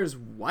Wagner's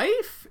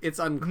wife, it's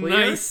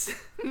unclear.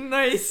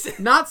 Nice.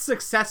 Not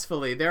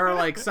successfully. There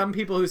are some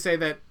people who say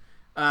that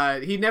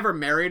He never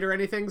married or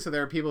anything, so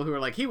there are people who are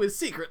like, he was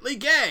secretly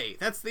gay.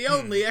 That's the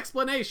only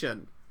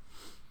explanation.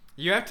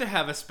 You have to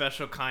have a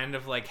special kind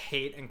of like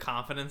hate and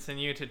confidence in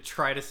you to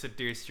try to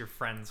seduce your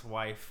friend's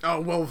wife.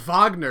 Oh, well,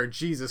 Wagner,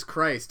 Jesus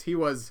Christ.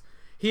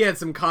 He had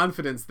some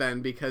confidence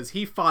then because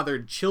he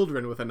fathered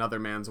children with another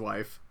man's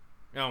wife.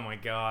 Oh my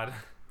god.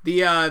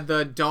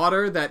 The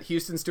daughter that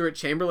Houston Stewart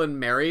Chamberlain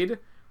married,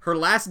 her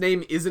last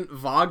name isn't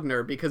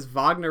Wagner because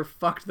Wagner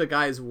fucked the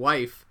guy's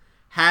wife,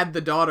 had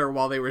the daughter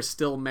while they were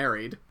still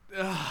married.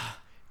 Ugh.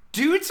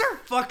 Dudes are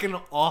fucking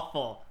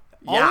awful.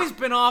 Yeah. Always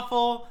been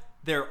awful.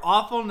 They're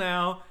awful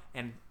now,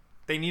 and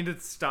they need to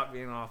stop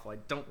being awful. I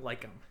don't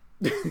like them.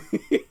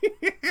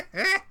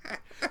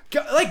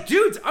 Like,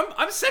 dudes,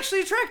 I'm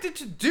sexually attracted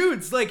to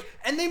dudes, like,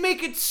 and they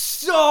make it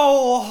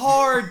so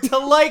hard to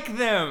like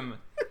them.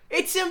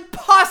 It's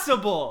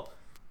impossible.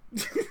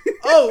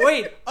 Oh,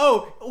 wait.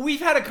 Oh, we've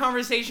had a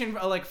conversation,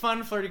 like,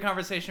 fun, flirty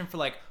conversation for,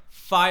 like,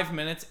 5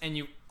 minutes, and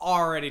you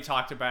already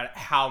talked about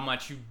how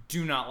much you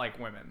do not like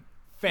women.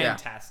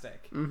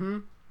 Fantastic. Yeah. Mm-hmm.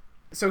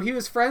 So he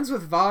was friends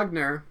with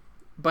Wagner,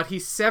 but he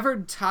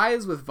severed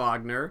ties with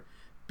Wagner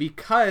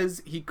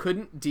because he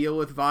couldn't deal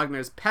with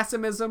Wagner's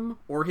pessimism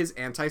or his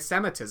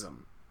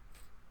anti-Semitism.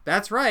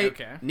 That's right.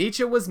 Okay.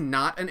 Nietzsche was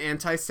not an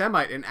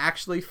anti-Semite and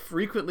actually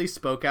frequently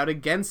spoke out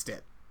against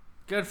it.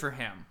 Good for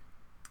him.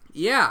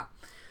 Yeah.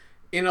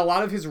 In a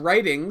lot of his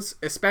writings,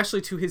 especially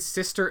to his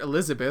sister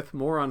Elizabeth,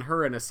 more on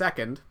her in a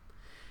second,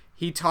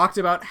 he talked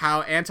about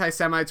how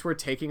anti-Semites were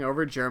taking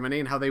over Germany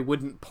and how they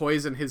wouldn't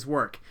poison his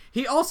work.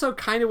 He also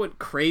kind of went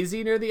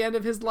crazy near the end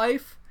of his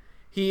life.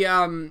 He,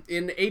 in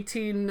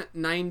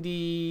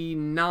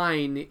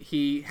 1899,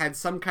 he had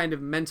some kind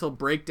of mental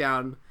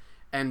breakdown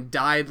and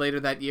died later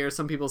that year.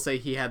 Some people say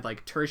he had,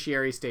 like,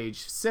 tertiary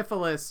stage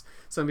syphilis.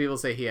 Some people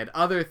say he had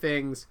other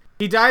things.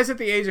 He dies at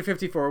the age of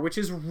 54, which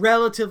is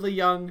relatively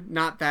young,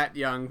 not that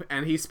young,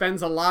 and he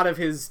spends a lot of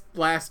his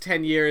last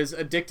 10 years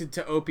addicted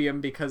to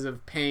opium because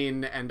of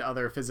pain and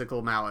other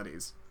physical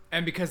maladies.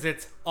 And because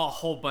it's a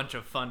whole bunch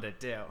of fun to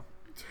do.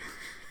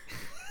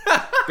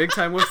 Big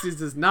Time Whoopsies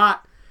does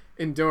not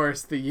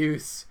endorse the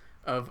use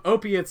of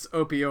opiates,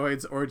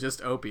 opioids, or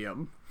just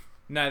opium.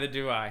 Neither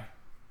do I.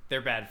 They're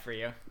bad for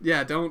you.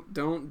 Yeah, don't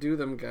do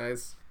them,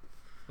 guys.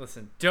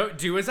 Listen, don't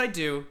do as I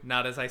do,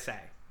 not as I say.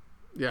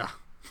 Yeah.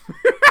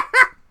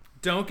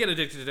 Don't get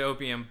addicted to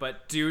opium,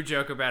 but do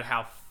joke about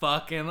how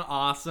fucking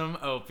awesome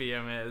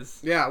opium is.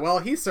 Yeah, well,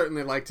 he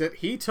certainly liked it.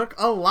 He took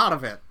a lot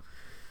of it.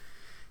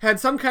 Had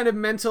some kind of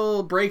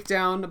mental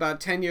breakdown about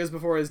 10 years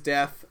before his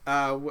death,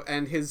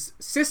 and his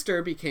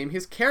sister became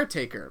his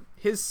caretaker.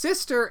 His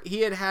sister, he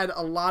had had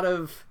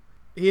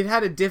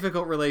a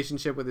difficult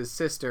relationship with his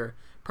sister,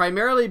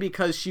 primarily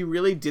because she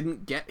really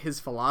didn't get his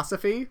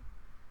philosophy.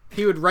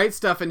 He would write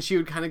stuff and she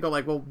would kind of go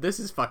like, well, this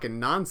is fucking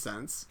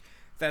nonsense.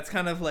 That's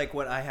kind of like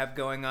what I have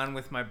going on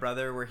with my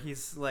brother, where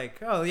he's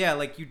like, oh yeah,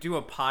 like you do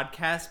a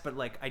podcast, but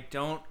like I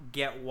don't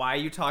get why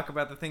you talk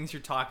about the things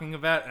you're talking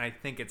about, and I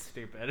think it's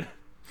stupid.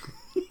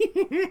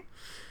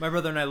 My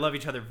brother and I love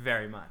each other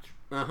very much.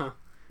 Uh-huh.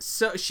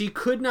 So she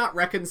could not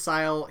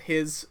reconcile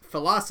his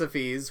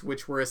philosophies,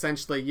 which were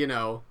essentially, you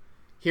know,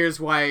 here's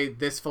why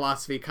this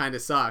philosophy kind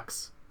of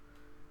sucks.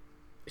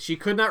 She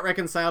could not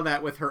reconcile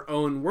that with her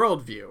own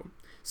worldview.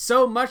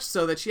 So much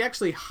so that she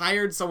actually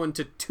hired someone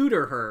to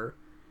tutor her,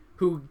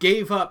 who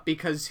gave up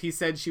because he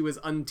said she was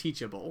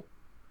unteachable.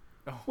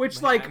 Oh,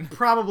 which, man. like,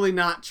 probably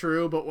not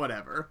true, but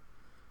whatever.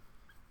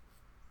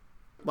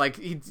 Like,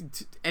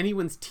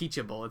 anyone's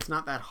teachable. It's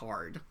not that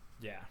hard.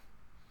 Yeah.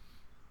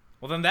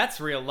 Well, then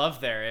that's real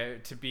love there,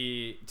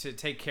 to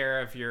take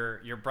care of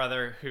your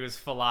brother whose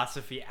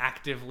philosophy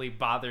actively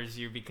bothers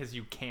you because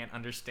you can't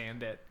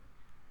understand it.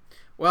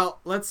 Well,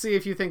 let's see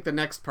if you think the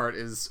next part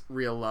is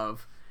real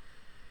love.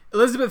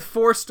 Elizabeth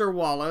Forster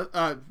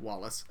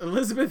Wallace.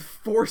 Elizabeth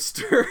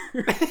Forster.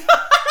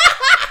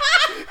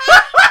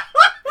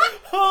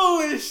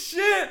 Holy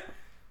shit!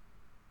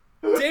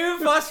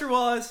 David Foster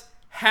Wallace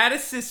had a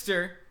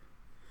sister.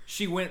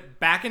 She went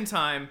back in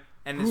time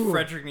and is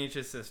Friedrich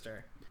Nietzsche's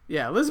sister.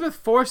 Yeah, Elizabeth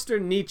Forster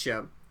Nietzsche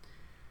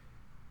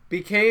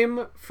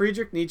became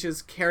Friedrich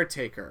Nietzsche's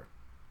caretaker.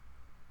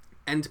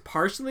 And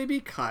partially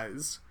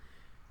because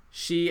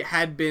she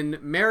had been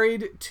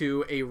married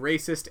to a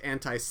racist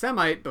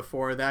anti-Semite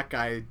before that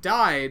guy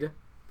died.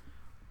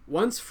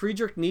 Once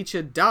Friedrich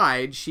Nietzsche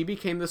died, she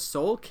became the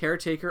sole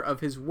caretaker of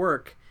his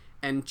work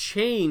and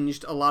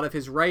changed a lot of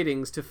his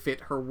writings to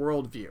fit her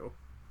worldview.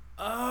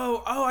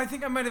 Oh, I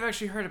think I might have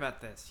actually heard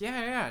about this.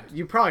 Yeah.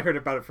 You probably heard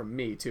about it from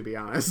me, to be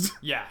honest.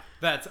 Yeah,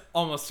 that's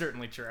almost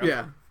certainly true.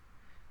 Yeah.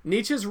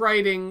 Nietzsche's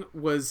writing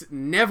was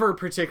never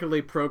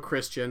particularly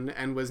pro-Christian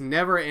and was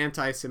never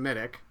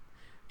anti-Semitic.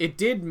 It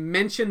did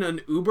mention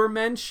an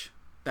Übermensch.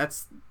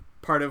 That's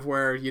part of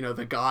where, you know,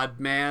 the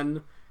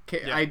God-man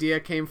idea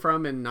came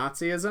from in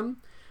Nazism.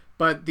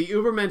 But the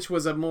Übermensch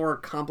was a more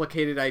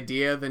complicated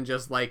idea than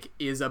just, like,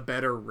 is a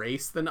better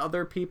race than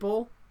other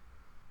people.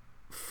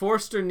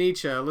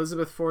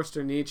 Elizabeth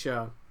Forster Nietzsche,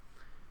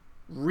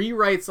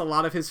 rewrites a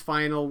lot of his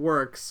final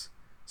works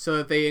so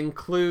that they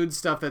include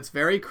stuff that's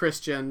very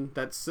Christian,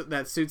 that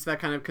suits that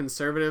kind of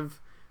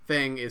conservative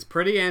thing, is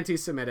pretty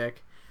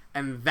anti-Semitic,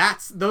 and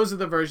those are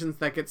the versions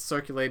that get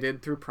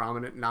circulated through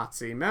prominent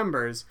Nazi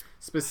members,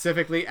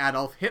 specifically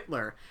Adolf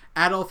Hitler.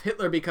 Adolf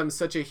Hitler becomes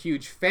such a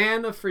huge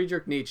fan of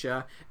Friedrich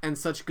Nietzsche and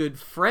such good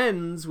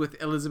friends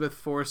with Elizabeth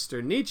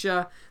Forster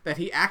Nietzsche that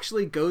he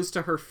actually goes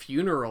to her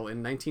funeral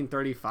in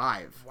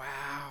 1935. Wow.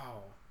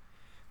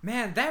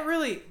 Man,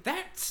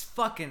 that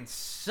fucking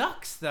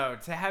sucks, though,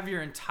 to have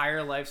your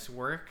entire life's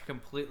work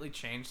completely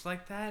changed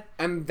like that.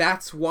 And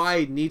that's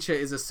why Nietzsche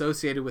is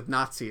associated with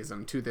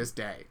Nazism to this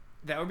day.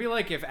 That would be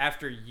like if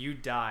after you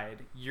died,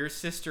 your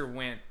sister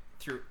went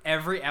through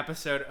every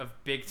episode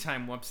of Big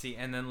Time Whoopsie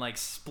and then, like,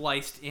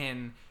 spliced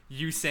in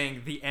you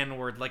saying the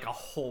N-word, like, a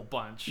whole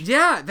bunch.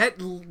 That's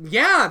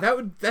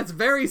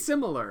very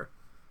similar.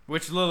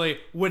 Which Lily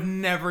would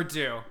never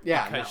do.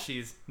 Yeah, because no.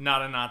 she's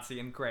not a Nazi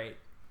and great.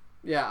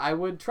 Yeah, I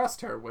would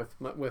trust her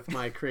with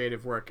my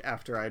creative work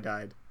after I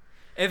died.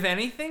 If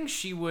anything,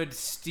 she would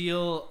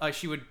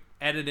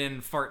edit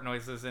in fart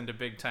noises into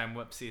Big Time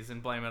Whoopsies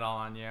and blame it all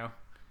on you.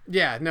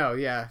 Yeah, no,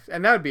 yeah.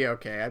 And that would be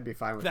okay. I'd be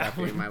fine with that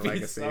being my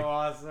legacy. That would be so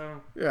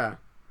awesome. Yeah.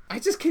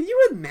 Can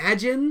you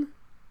imagine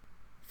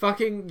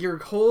fucking your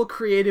whole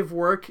creative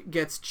work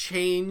gets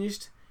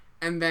changed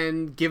and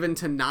then given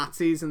to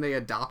Nazis and they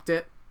adopt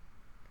it?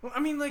 Well, I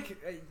mean, like,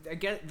 I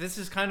get this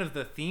is kind of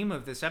the theme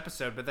of this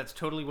episode, but that's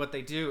totally what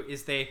they do,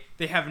 is they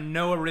have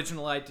no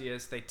original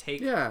ideas. They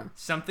take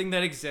something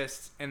that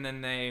exists and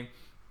then they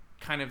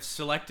kind of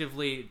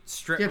selectively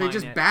strip mine it. Yeah, they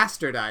just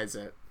bastardize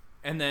it.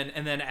 And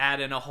then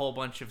add in a whole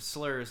bunch of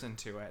slurs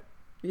into it.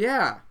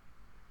 Yeah.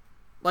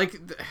 Like,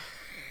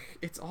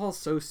 it's all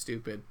so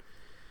stupid.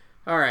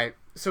 Alright,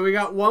 so we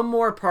got one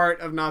more part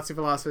of Nazi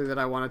philosophy that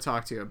I want to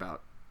talk to you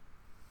about.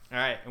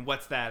 Alright, and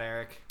what's that,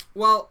 Eric?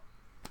 Well,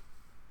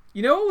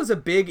 you know what was a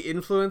big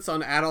influence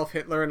on Adolf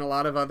Hitler and a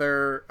lot of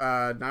other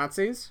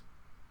Nazis?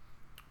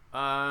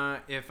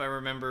 If I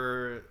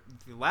remember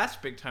the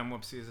last Big Time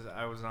Whoopsies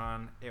I was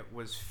on, it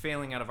was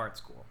failing out of art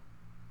school.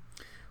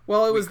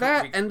 Well, it was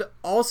and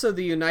also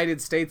the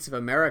United States of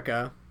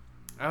America.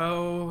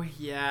 Oh,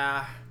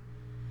 yeah.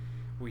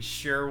 We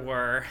sure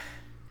were.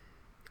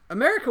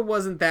 America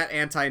wasn't that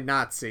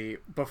anti-Nazi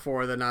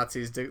before the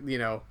Nazis,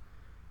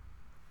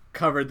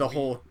 covered the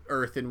whole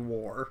earth in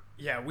war.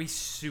 Yeah, we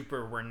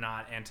super were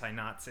not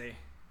anti-Nazi.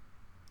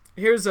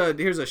 Here's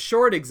a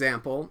short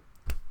example.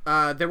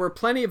 There were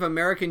plenty of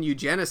American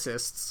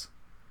eugenicists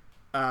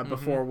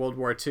before World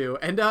War II.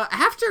 And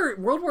after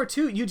World War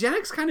II,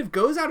 eugenics kind of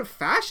goes out of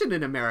fashion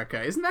in America.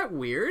 Isn't that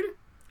weird?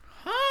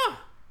 Huh.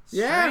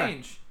 Yeah.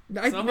 Strange.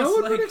 No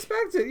one would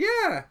expect it,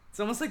 yeah. It's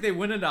almost like they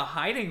went into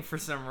hiding for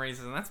some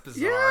reason. That's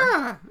bizarre.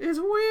 Yeah, it's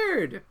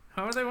weird.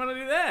 How would they want to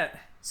do that?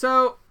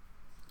 So,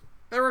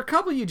 there were a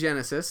couple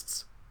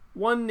eugenicists.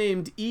 One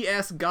named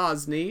E.S.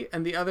 Gosney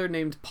and the other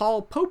named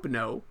Paul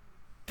Popenoe.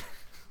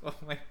 Oh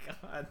my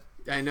god.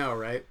 I know,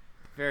 right?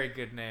 Very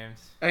good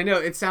names. I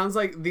know,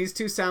 these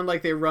two sound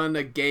like they run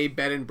a gay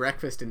bed and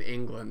breakfast in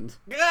England.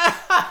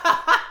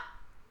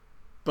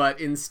 But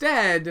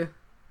instead,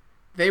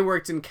 they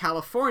worked in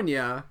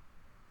California,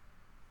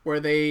 where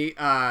they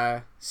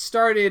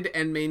started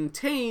and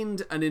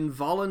maintained an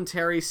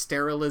involuntary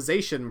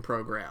sterilization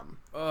program.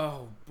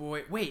 Oh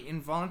boy. Wait,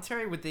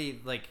 involuntary? Would they,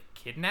 like,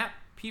 kidnap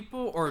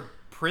people or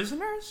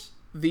prisoners?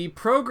 The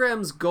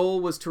program's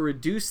goal was to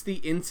reduce the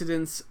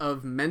incidence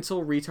of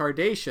mental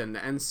retardation,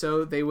 and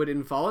so they would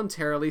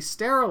involuntarily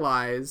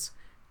sterilize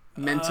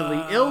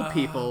mentally ill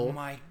people oh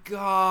my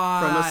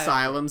god. from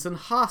asylums and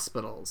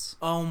hospitals.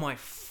 Oh my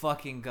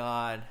fucking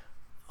god.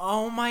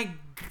 Oh my...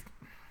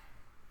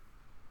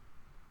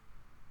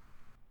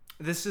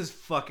 This is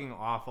fucking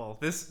awful.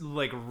 This,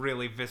 like,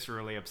 really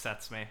viscerally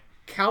upsets me.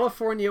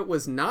 California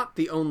was not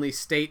the only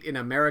state in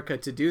America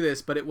to do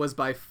this, but it was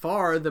by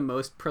far the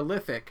most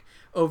prolific.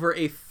 Over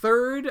a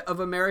third of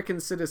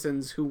American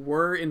citizens who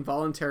were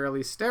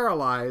involuntarily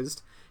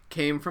sterilized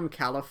came from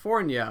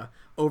California.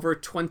 Over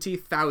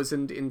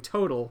 20,000 in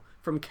total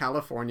from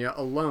California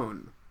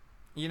alone.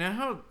 You know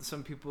how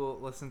some people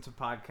listen to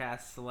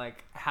podcasts to,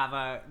 like, have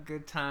a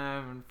good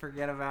time and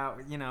forget about,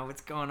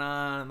 what's going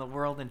on in the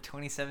world in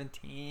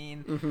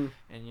 2017? Mm-hmm.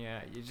 And you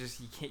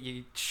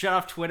shut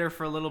off Twitter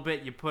for a little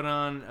bit, you put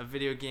on a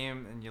video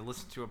game, and you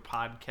listen to a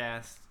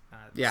podcast.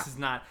 This is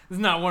not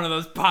one of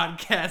those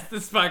podcasts.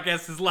 This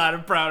podcast is loud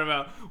and proud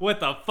about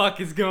what the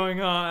fuck is going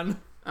on.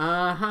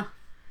 Uh-huh.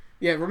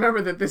 Yeah,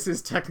 remember that this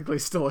is technically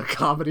still a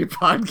comedy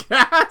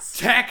podcast.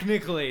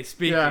 Technically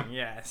speaking,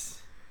 yes.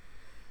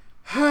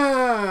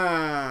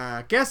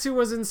 Guess who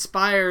was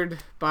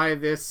inspired by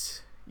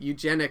this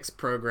eugenics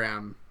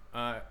program?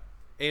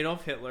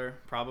 Adolf Hitler,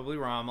 probably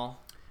Rommel.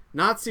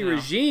 Nazi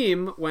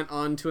regime went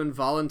on to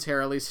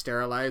involuntarily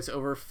sterilize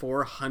over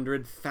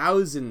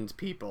 400,000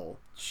 people.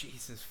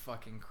 Jesus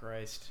fucking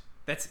Christ.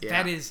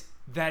 That is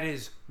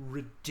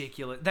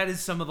ridiculous. That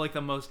is some of, like,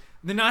 the most...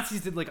 The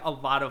Nazis did, like, a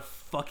lot of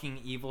fucking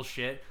evil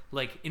shit.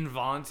 Like,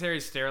 involuntary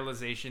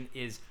sterilization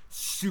is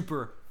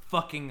super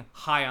fucking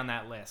high on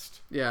that list.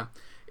 Yeah.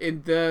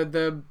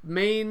 The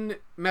main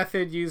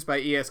method used by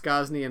E.S.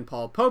 Gosney and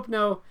Paul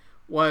Popenoe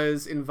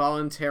was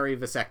involuntary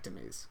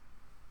vasectomies.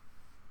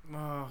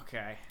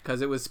 Okay.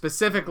 Because it was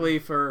specifically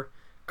for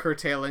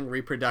curtailing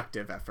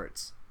reproductive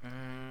efforts.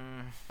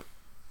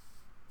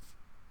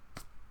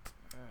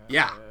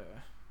 Yeah.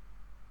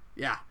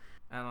 Yeah.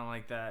 I don't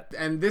like that.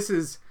 And this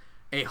is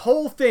a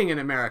whole thing in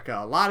America.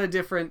 A lot of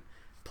different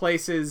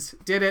places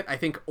did it. I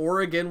think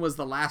Oregon was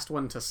the last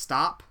one to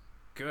stop.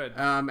 Good.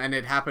 And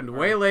it happened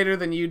way later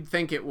than you'd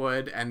think it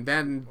would. And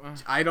then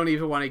I don't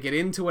even want to get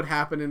into what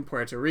happened in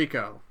Puerto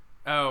Rico.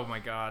 Oh my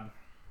God.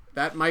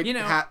 That might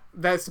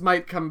this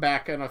might come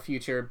back in a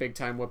future Big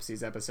Time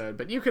Whoopsies episode,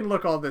 but you can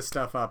look all this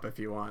stuff up if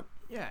you want.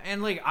 Yeah,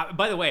 and like,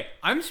 by the way,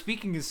 I'm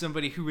speaking as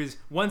somebody who is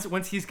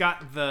once he's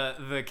got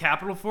the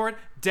capital for it,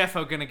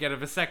 defo gonna get a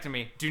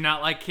vasectomy. Do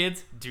not like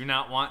kids. Do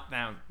not want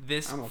them.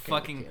 This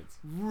fucking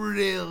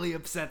really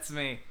upsets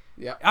me.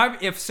 Yeah.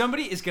 If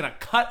somebody is gonna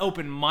cut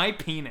open my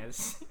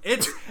penis,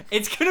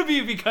 it's gonna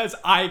be because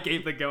I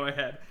gave the go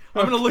ahead.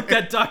 I'm gonna look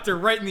that doctor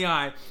right in the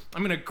eye.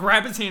 I'm gonna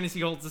grab his hand as he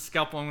holds the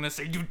scalpel. I'm gonna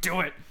say, "You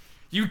do it.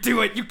 You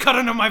do it. You cut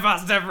into my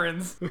vas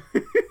deferens."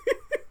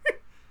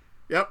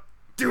 Yep.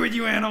 Do it,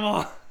 you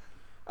animal.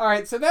 All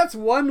right, so that's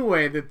one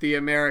way that the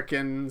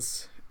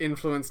Americans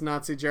influenced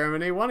Nazi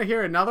Germany. Want to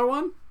hear another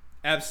one?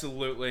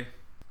 Absolutely.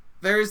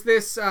 There's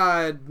this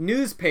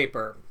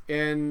newspaper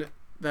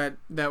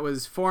that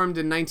was formed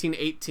in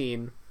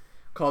 1918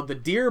 called the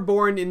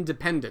Dearborn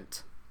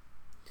Independent.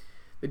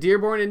 The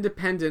Dearborn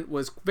Independent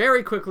was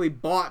very quickly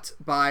bought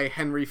by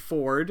Henry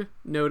Ford,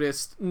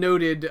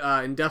 noted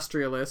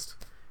industrialist.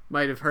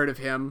 Might have heard of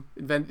him.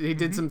 He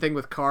did something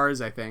with cars,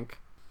 I think.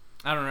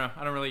 I don't know.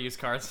 I don't really use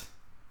cars.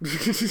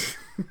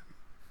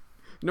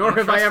 Nor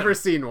have I ever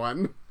seen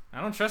one.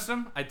 I don't trust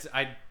him.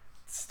 I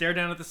stare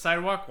down at the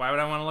sidewalk. Why would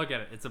I want to look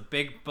at it? It's a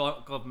big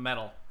block of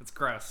metal. It's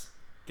gross.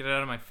 Get it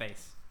out of my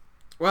face.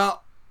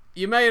 Well,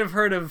 you may have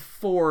heard of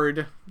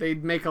Ford. They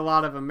make a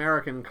lot of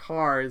American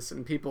cars,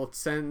 and people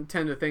tend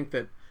to think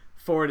that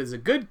Ford is a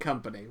good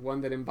company,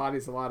 one that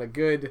embodies a lot of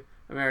good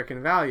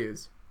American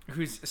values.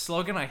 Whose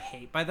slogan I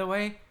hate, by the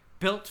way,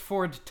 Built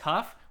Ford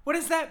Tough. What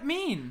does that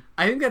mean?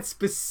 I think that's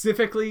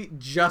specifically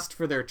just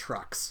for their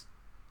trucks.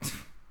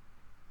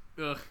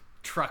 Ugh,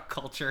 truck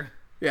culture.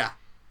 Yeah.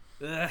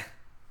 Ugh.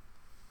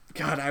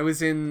 God, I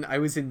was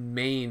in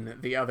Maine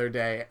the other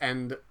day,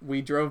 and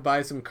we drove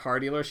by some car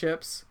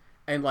dealerships,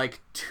 and like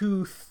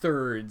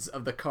 2/3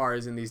 of the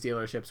cars in these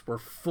dealerships were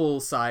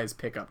full-size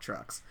pickup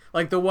trucks,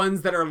 like the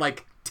ones that are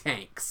like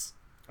tanks.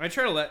 I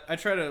try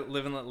to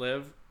live and let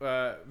live,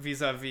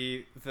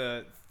 vis-a-vis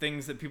the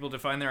things that people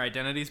define their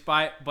identities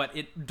by, but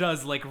it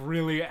does like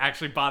really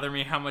actually bother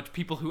me how much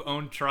people who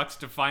own trucks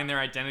define their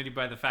identity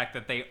by the fact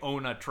that they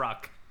own a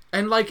truck.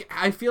 And like,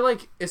 I feel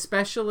like,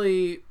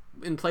 especially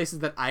in places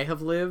that I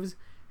have lived,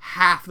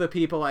 half the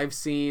people I've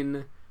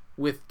seen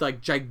with like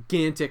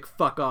gigantic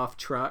fuck off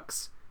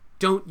trucks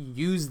don't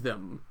use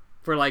them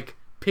for like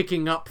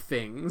picking up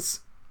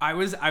things. I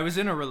was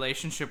in a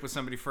relationship with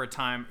somebody for a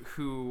time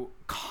who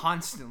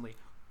constantly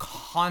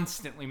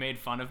made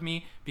fun of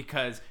me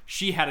because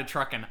she had a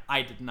truck and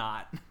I did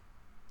not.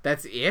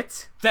 That's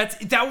it?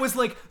 That was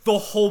like the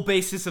whole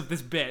basis of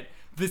this bit.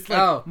 This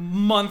like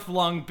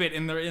month-long bit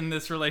in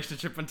this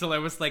relationship until I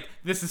was like,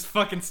 this is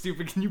fucking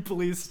stupid. Can you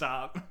please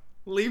stop?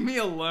 Leave me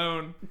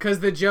alone.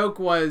 Because the joke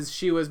was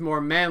she was more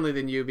manly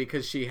than you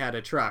because she had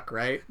a truck,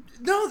 right?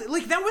 No,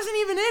 like that wasn't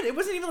even it. It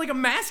wasn't even like a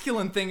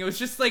masculine thing. It was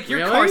just like, your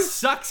Really? car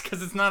sucks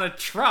because it's not a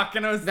truck.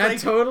 And I was That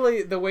like,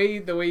 totally, the way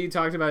you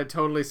talked about it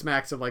totally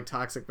smacks of like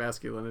toxic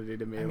masculinity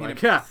to me. I mean, like,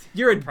 it yeah,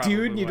 you're a probably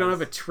dude and you don't was.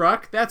 have a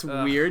truck? That's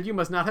weird. You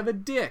must not have a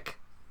dick.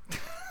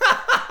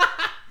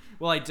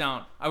 well, I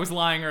don't. I was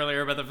lying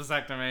earlier about the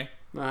vasectomy.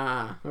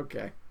 Ah,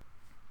 okay.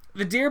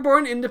 The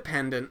Dearborn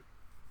Independent,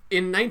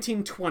 in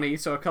 1920,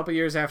 so a couple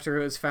years after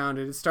it was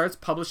founded, it starts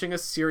publishing a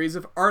series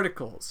of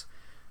articles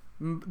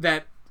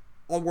that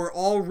were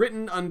all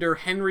written under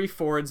Henry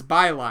Ford's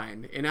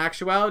byline. In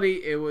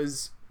actuality, it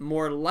was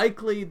more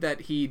likely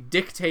that he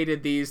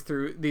dictated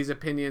these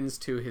opinions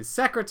to his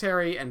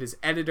secretary and his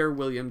editor,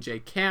 William J.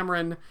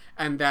 Cameron,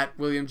 and that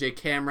William J.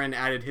 Cameron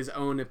added his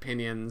own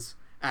opinions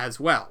as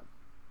well.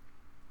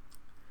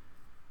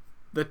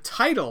 The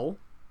title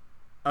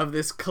of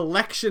this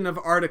collection of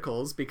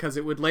articles, because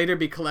it would later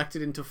be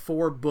collected into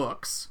 4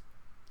 books,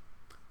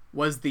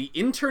 was The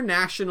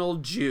International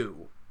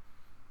Jew.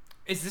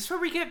 Is this where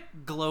we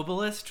get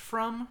globalist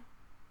from?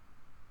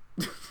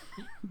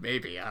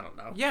 Maybe, I don't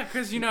know. Yeah,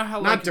 because you know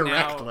how Not like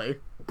directly.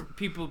 now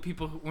people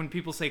when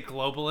people say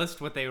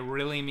globalist, what they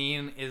really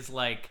mean is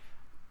like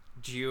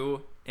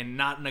Jew, and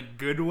not in a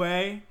good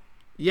way.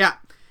 Yeah.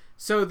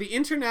 So The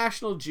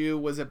International Jew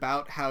was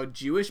about how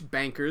Jewish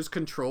bankers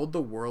controlled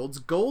the world's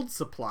gold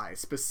supply,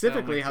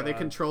 specifically how they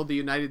controlled the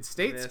United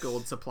States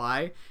gold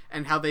supply,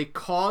 and how they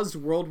caused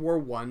World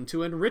War I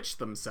to enrich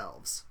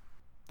themselves.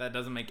 That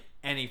doesn't make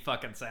any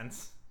fucking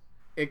sense.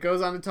 It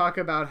goes on to talk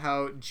about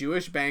how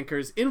Jewish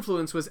bankers'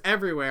 influence was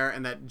everywhere,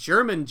 and that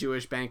German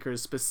Jewish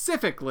bankers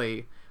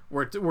specifically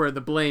were the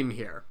blame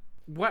here.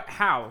 What?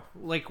 How?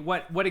 Like,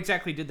 what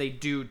exactly did they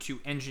do to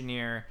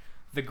engineer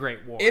the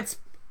Great War?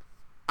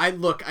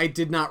 I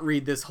did not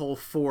read this whole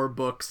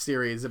 4-book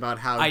series about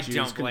how Jews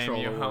don't blame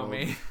control you, the world.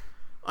 homie.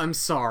 I'm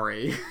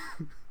sorry.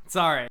 It's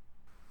alright.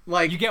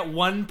 Like, You get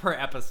one per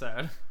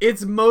episode.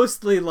 it's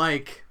mostly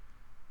like,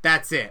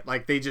 that's it.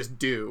 Like, they just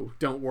do.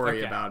 Don't worry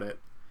Okay. about it.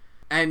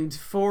 And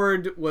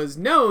Ford was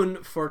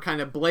known for kind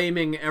of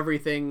blaming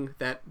everything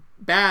that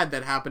bad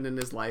that happened in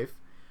his life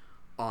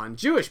on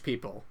Jewish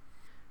people.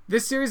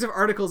 This series of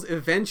articles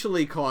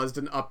eventually caused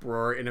an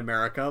uproar in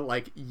America,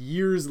 like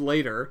years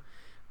later.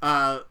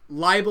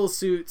 Libel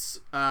suits,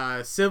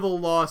 civil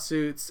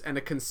lawsuits, and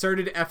a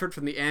concerted effort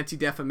from the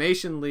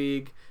Anti-Defamation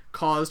League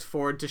caused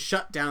Ford to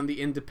shut down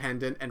the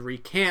Independent and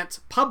recant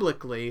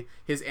publicly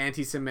his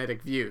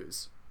anti-Semitic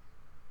views.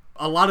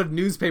 A lot of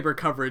newspaper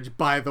coverage,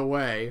 by the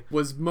way,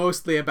 was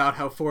mostly about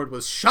how Ford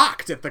was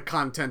shocked at the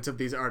content of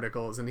these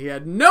articles, and he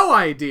had no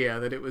idea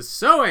that it was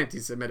so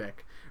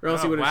anti-Semitic. Or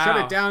else he would have shut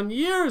it down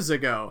years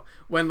ago,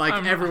 when,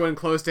 like, everyone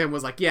close to him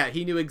was like, yeah,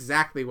 he knew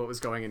exactly what was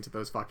going into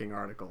those fucking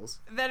articles.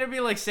 That'd be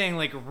like saying,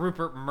 like,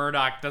 Rupert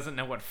Murdoch doesn't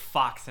know what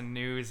Fox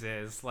News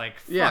is. Like,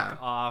 fuck Yeah.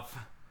 off.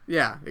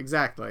 Yeah,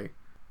 exactly.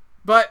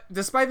 But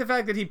despite the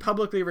fact that he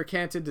publicly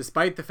recanted,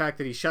 despite the fact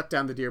that he shut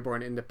down the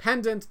Dearborn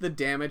Independent, the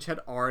damage had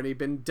already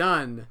been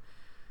done.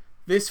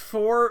 This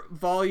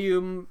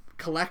 4-volume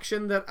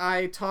collection that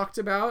I talked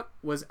about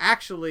was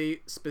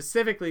actually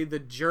specifically the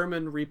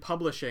German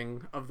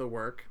republishing of the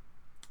work,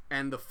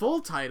 and the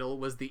full title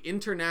was The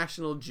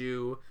International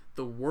Jew,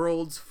 The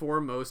World's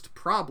Foremost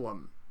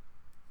Problem.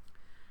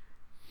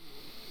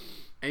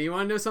 And you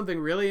want to know something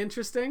really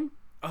interesting?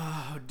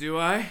 Oh, do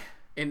I?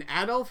 In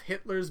Adolf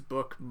Hitler's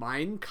book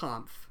Mein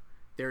Kampf,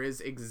 there is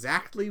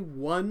exactly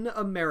one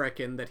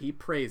American that he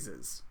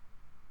praises.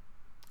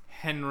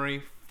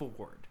 Henry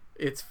Ford.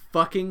 It's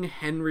fucking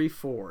Henry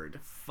Ford.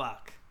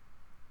 Fuck.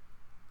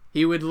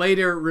 He would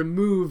later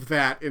remove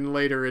that in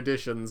later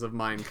editions of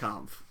Mein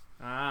Kampf.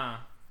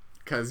 Ah.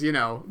 Because, you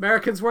know,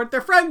 Americans weren't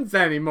their friends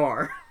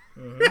anymore.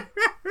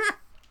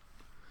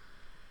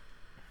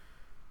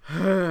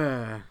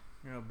 Oh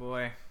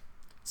boy.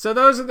 So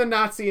those are the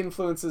Nazi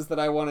influences that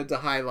I wanted to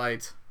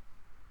highlight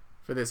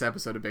for this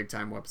episode of Big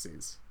Time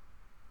Whoopsies.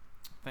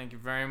 Thank you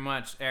very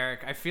much,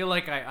 Eric. I feel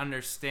like I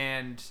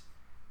understand,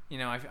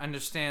 I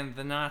understand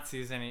the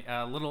Nazis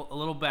a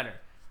little better.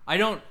 I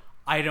don't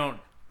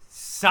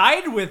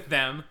side with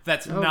them.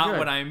 That's not good.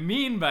 what I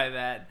mean by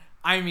that.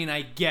 I mean,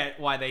 I get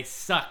why they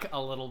suck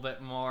a little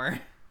bit more.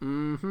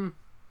 Mm-hmm.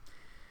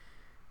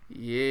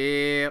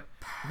 Yep.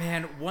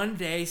 Man, one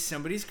day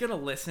somebody's gonna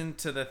listen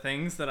to the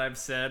things that I've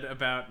said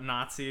about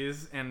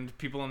Nazis and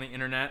people on the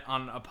internet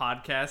on a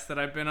podcast that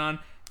I've been on,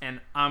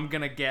 and I'm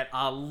gonna get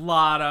a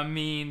lot of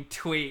mean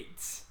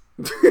tweets.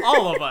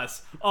 All of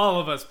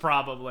us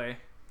probably.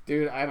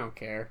 Dude, I don't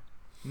care.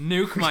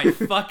 Nuke my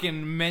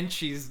fucking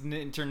Menchie's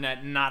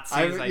internet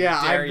Nazis, I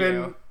dare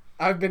you.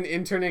 I've been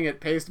interning at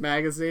Paste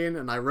Magazine,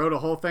 and I wrote a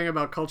whole thing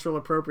about cultural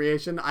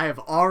appropriation. I have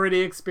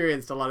already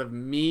experienced a lot of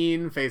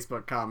mean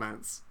Facebook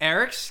comments.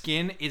 Eric's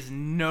skin is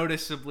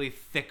noticeably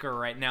thicker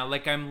right now.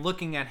 Like, I'm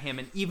looking at him,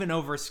 and even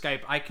over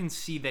Skype, I can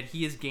see that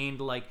he has gained,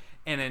 like,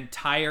 an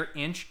entire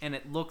inch, and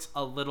it looks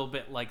a little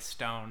bit like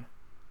stone.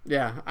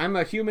 Yeah, I'm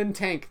a human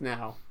tank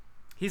now.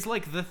 He's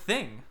like the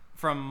Thing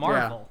from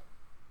Marvel.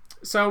 Yeah.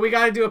 So we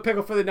gotta do a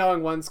pickle for the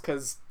knowing ones,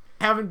 because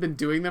I haven't been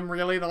doing them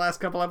really the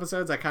last couple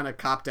episodes. I kind of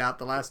copped out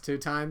the last 2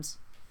 times.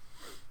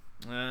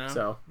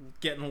 So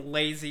Getting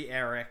lazy,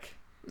 Eric.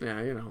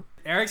 Yeah, you know.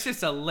 Eric's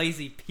just a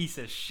lazy piece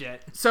of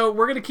shit. So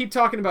we're going to keep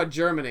talking about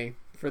Germany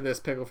for this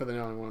pickle for the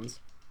knowing ones.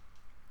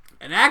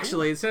 And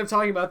actually, instead of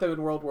talking about them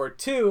in World War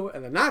II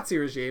and the Nazi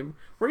regime,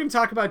 we're going to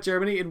talk about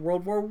Germany in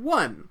World War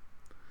I.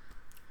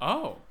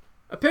 Oh.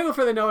 A pickle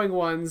for the knowing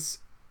ones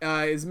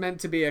is meant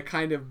to be a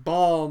kind of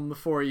balm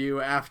for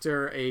you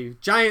after a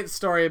giant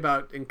story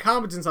about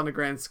incompetence on a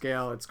grand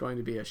scale. It's going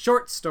to be a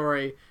short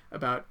story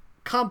about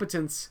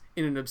competence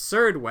in an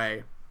absurd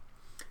way.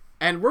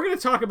 And we're going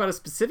to talk about a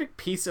specific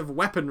piece of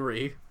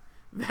weaponry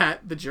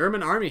that the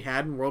German army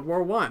had in World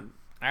War I.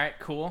 Alright,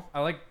 cool.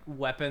 I like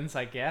weapons,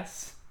 I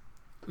guess.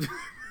 Is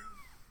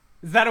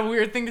that a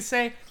weird thing to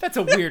say? That's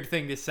a weird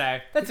thing to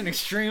say. That's an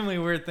extremely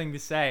weird thing to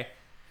say.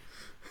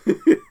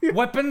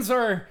 Weapons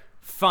are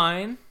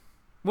fine.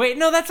 Wait,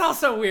 no, that's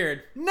also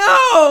weird.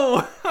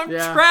 No! I'm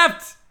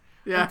trapped.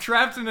 Yeah. I'm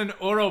trapped in an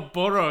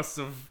Ouroboros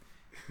of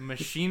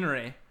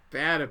machinery.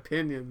 Bad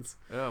opinions.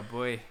 Oh,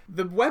 boy.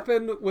 The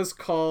weapon was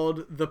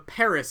called the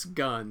Paris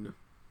gun,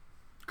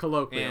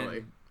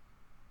 colloquially.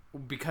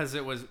 And because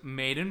it was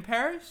made in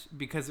Paris?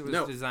 Because it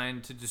was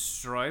designed to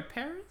destroy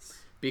Paris?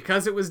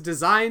 Because it was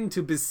designed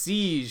to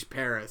besiege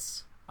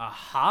Paris.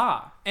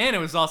 Aha! And it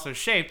was also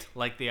shaped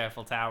like the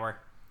Eiffel Tower.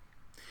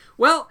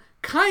 Well,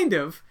 kind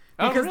of.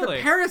 Because really?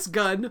 the Paris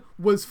gun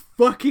was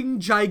fucking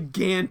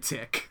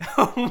gigantic.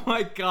 Oh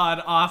my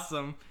god,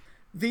 awesome.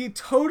 The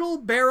total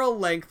barrel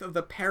length of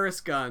the Paris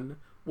gun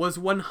was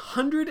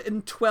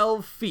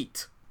 112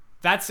 feet.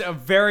 That's a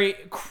very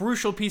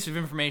crucial piece of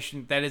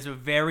information. That is a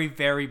very,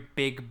 very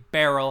big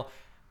barrel.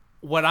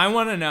 what I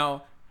want to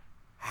know,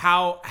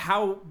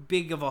 how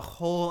big of a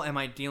hole am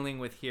I dealing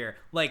with here?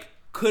 Like,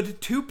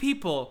 could two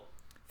people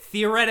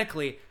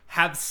theoretically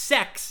have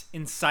sex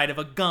inside of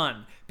a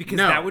gun? Because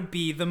No. that would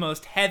be the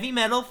most heavy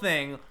metal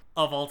thing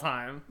of all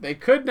time. They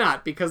could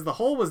not, because the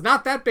hole was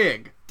not that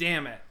big.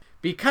 Damn it.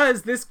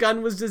 Because this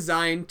gun was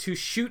designed to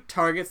shoot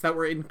targets that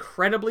were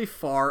incredibly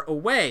far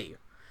away.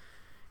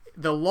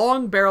 The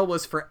long barrel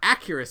was for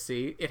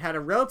accuracy. It had a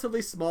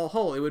relatively small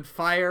hole. It would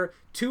fire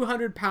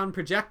 200-pound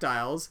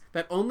projectiles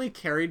that only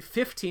carried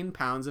 15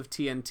 pounds of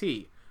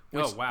TNT,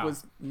 which Oh, wow.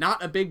 was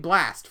not a big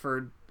blast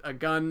for a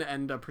gun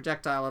and a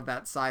projectile of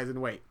that size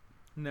and weight.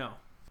 No.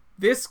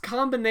 This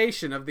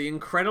combination of the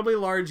incredibly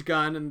large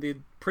gun and the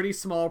pretty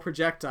small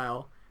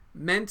projectile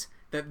meant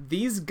that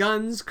these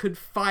guns could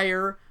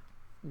fire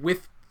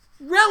with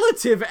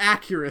relative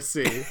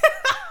accuracy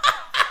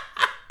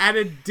at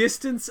a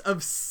distance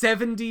of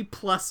 70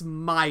 plus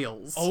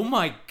miles. Oh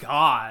my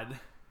god.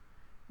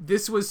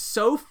 This was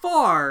so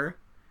far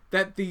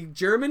that the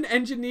German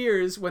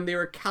engineers, when they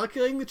were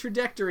calculating the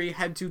trajectory,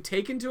 had to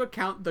take into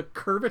account the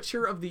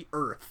curvature of the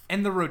Earth.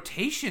 And the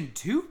rotation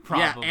too,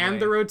 probably. Yeah,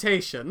 and the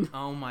rotation.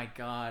 Oh my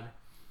god.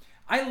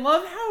 I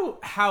love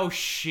how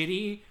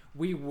shitty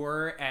we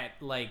were at,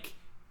 like,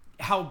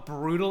 how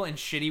brutal and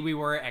shitty we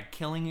were at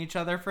killing each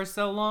other for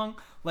so long.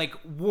 Like,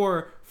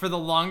 war, for the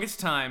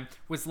longest time,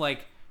 was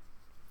like,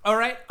 all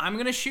right, I'm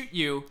going to shoot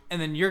you, and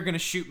then you're going to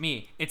shoot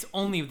me. It's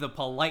only the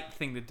polite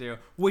thing to do,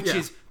 which Yeah.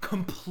 is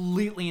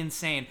completely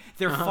insane.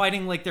 They're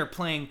fighting like they're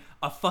playing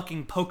a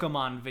fucking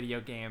Pokemon video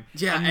game.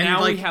 Yeah, and and, now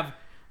we like, have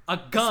a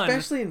gun.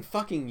 Especially in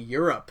fucking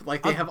Europe.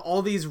 Like, they have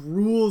all these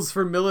rules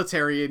for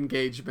military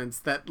engagements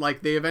that,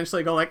 like, they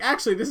eventually go like,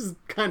 actually, this is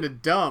kind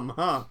of dumb,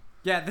 huh?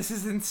 Yeah, this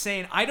is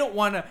insane. I don't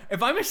want to...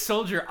 If I'm a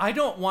soldier, I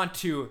don't want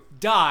to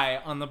die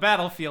on the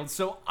battlefield,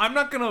 so I'm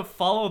not going to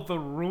follow the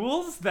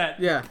rules that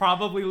Yeah.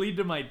 probably lead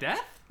to my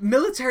death?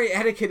 Military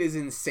etiquette is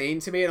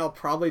insane to me, and I'll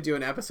probably do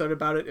an episode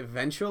about it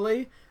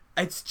eventually.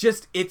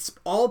 It's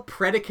all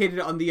predicated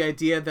on the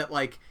idea that,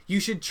 like, you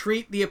should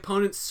treat the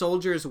opponent's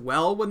soldiers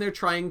well when they're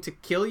trying to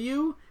kill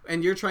you,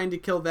 and you're trying to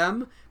kill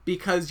them,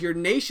 because your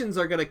nations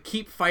are going to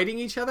keep fighting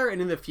each other,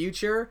 and in the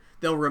future,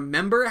 they'll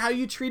remember how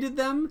you treated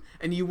them,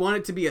 and you want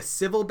it to be a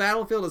civil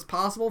battlefield as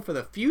possible for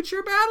the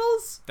future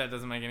battles? That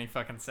doesn't make any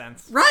fucking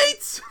sense.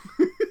 Right?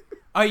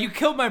 Oh, you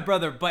killed my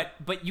brother, but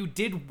you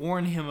did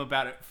warn him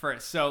about it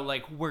first, so,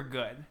 like, we're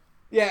good.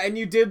 Yeah, and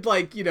you did,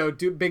 like, you know,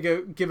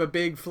 give a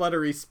big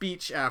fluttery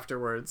speech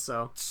afterwards,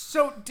 so...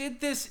 So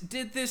did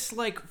this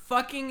like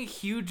fucking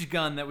huge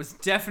gun that was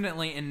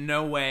definitely in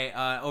no way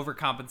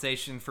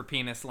overcompensation for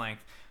penis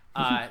length?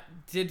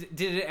 Did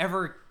it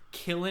ever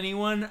kill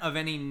anyone of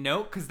any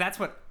note? Because that's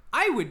what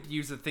I would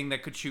use a thing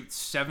that could shoot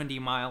 70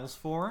 miles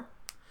for.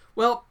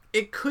 Well,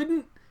 it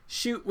couldn't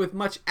shoot with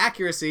much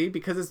accuracy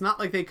because it's not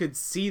like they could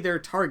see their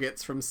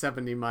targets from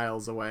 70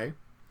 miles away.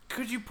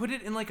 Could you put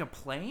it in like a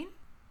plane?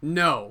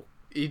 No.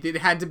 It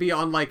had to be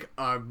on, like,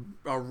 a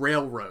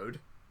railroad.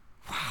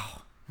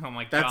 Oh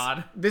my That's,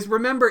 god.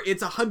 Remember,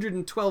 it's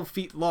 112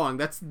 feet long.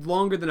 That's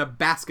longer than a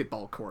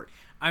basketball court.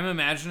 I'm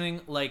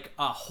imagining, like,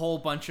 a whole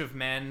bunch of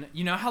men.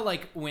 You know how,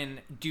 like,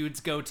 when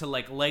dudes go to,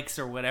 like, lakes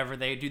or whatever,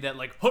 they do that,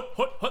 like,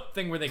 hut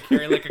thing where they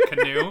carry, like, a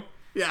canoe?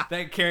 Yeah.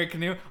 They carry a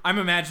canoe. I'm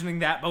imagining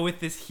that, but with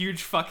this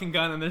huge fucking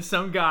gun, and there's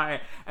some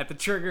guy at the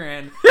trigger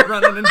end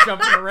running and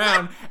jumping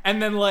around, and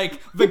then,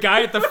 like, the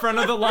guy at the front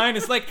of the line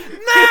is like,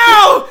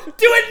 "No!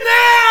 Do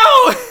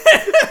it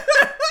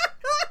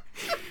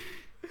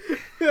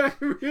now!" I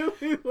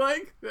really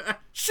like that.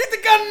 Shoot the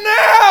gun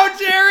now,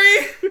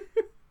 Jerry!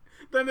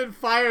 Then it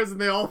fires and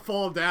they all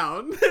fall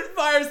down. It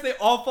fires, they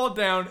all fall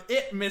down.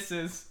 It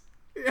misses.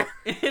 Yeah.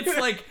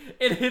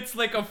 It hits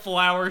like a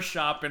flower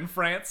shop in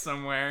France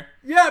somewhere.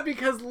 Yeah,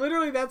 because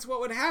literally that's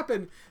what would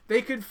happen.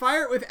 They could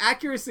fire it with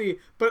accuracy,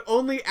 but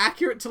only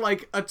accurate to,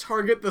 like, a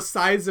target the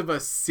size of a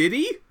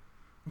city.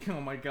 Oh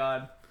my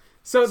god.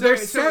 So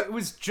So it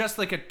was just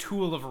like a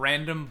tool of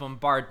random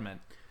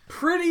bombardment.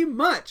 pretty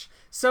much.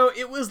 So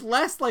it was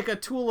less like a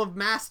tool of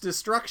mass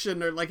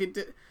destruction, or like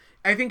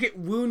I think it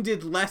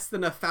wounded less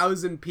than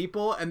 1,000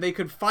 people, and they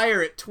could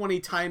fire it 20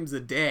 times a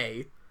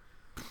day.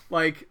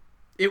 Like,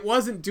 it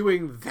wasn't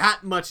doing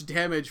that much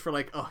damage for,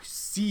 like, a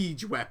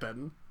siege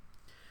weapon.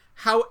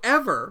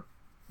 However,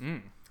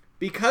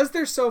 because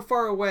they're so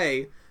far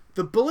away,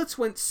 the bullets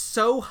went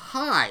so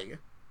high,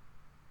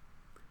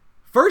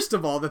 first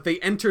of all, that they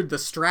entered the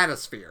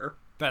stratosphere.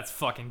 That's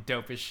fucking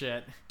dope as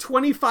shit.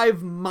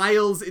 25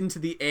 miles into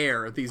the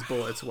air, these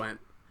bullets went.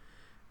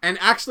 And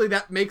actually,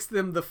 that makes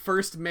them the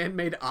first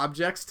man-made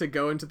objects to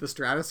go into the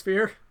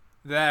stratosphere.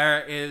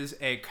 There is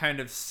a kind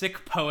of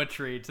sick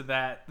poetry to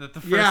that. That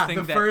the first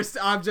thing first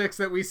objects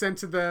that we sent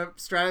to the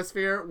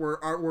stratosphere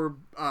were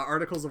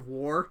articles of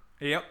war.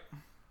 Yep.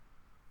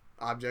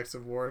 Objects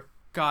of war.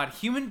 God,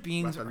 human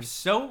beings are Weapons.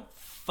 so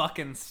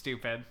fucking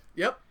stupid.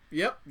 Yep.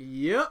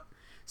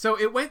 So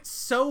it went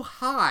so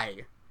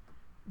high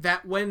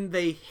that when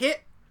they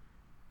hit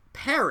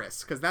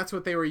Paris, because that's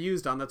what they were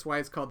used on, that's why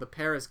it's called the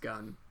Paris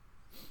gun,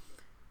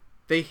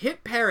 They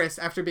hit Paris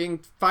after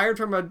being fired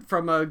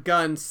from a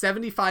gun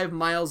 75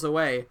 miles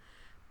away.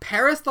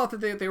 Paris thought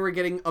that they were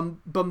getting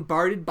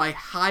bombarded by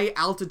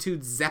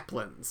high-altitude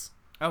zeppelins.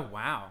 Oh,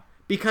 wow.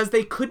 Because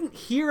they couldn't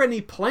hear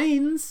any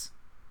planes.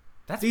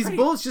 These pretty...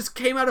 bullets just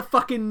came out of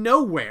fucking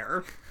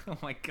nowhere. Oh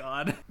my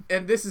god.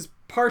 And this is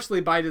partially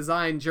by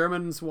design.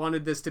 Germans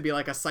wanted this to be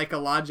like a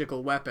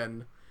psychological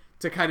weapon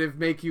to kind of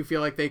make you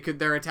feel like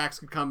their attacks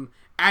could come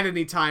at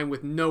any time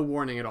with no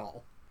warning at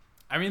all.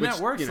 I mean, that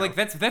works. Like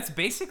that's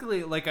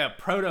basically like a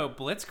proto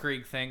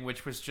Blitzkrieg thing,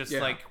 which was just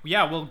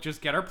we'll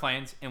just get our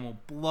planes and we'll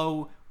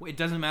blow. It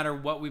doesn't matter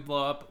what we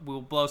blow up.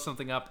 We'll blow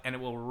something up and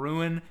it will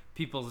ruin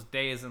people's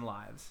days and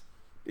lives.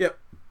 Yep.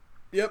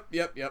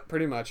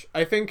 Pretty much.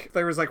 I think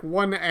there was like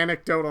one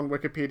anecdote on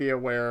Wikipedia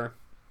where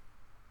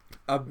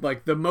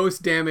like the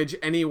most damage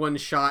anyone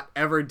shot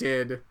ever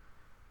did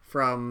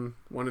from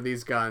one of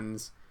these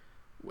guns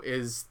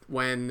is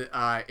when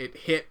it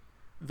hit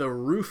the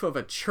roof of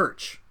a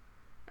church.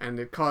 And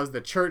it caused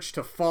the church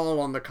to fall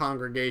on the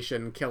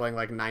congregation, killing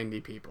like 90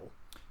 people.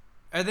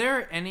 Are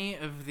there any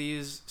of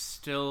these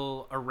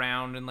still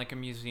around in like a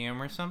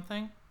museum or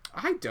something?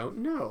 I don't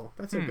know.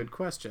 That's a good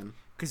question.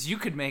 Because you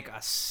could make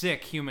a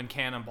sick human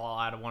cannonball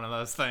out of one of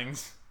those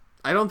things.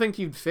 I don't think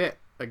you'd fit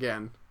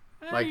again.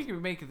 You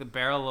could make the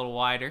barrel a little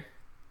wider.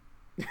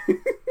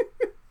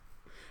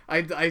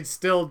 I'd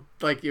still,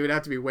 like, it would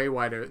have to be way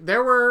wider.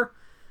 There were,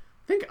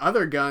 I think,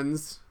 other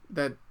guns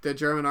that the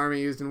German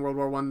army used in World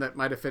War I that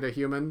might have fit a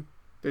human.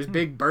 There's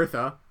Big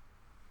Bertha.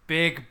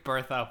 Big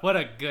Bertha. What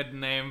a good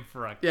name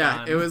for a gun.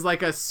 Yeah, it was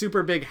like a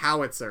super big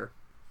howitzer.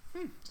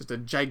 Just a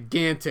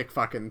gigantic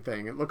fucking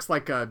thing. It looks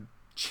like a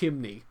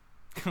chimney.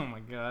 Oh my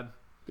god.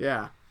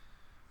 Yeah.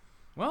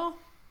 Well,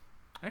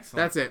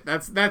 excellent. That's it.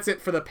 That's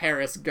it for the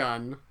Paris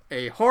gun.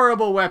 A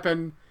horrible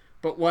weapon,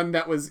 but one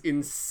that was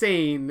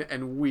insane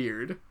and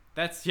weird.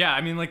 That's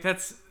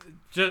just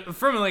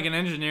from like an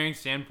engineering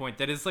standpoint,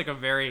 that is like a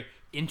very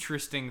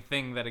interesting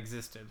thing that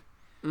existed.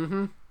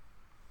 Mm-hmm.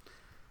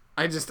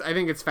 I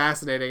think it's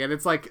fascinating, and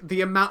it's like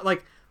the amount,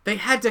 like, they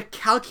had to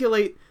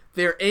calculate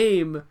their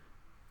aim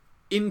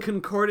in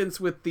concordance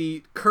with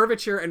the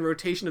curvature and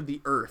rotation of the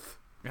Earth.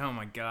 Oh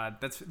my god,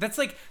 that's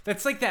like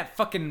that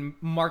fucking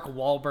Mark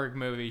Wahlberg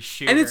movie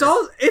Shooter. And it's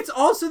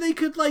also they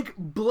could like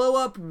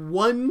blow up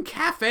one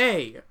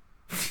cafe.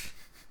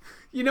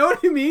 You know what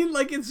I mean?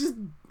 Like, it's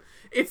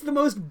the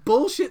most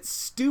bullshit,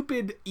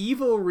 stupid,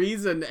 evil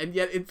reason, and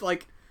yet it's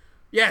like,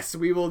 yes,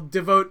 we will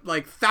devote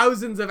like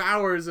thousands of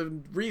hours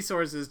of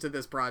resources to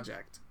this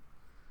project.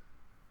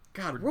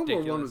 God, Ridiculous.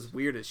 World War I was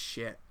weird as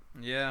shit.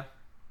 Yeah,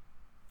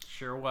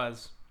 sure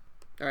was.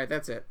 All right,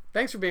 that's it.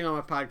 Thanks for being on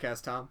my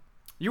podcast, Tom.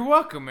 You're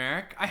welcome,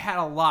 Eric. I had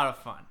a lot of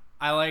fun.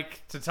 I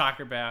like to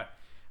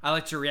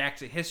react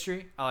to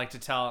history. I like to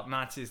tell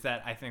Nazis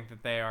that I think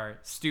that they are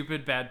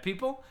stupid, bad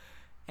people.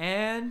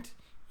 And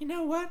you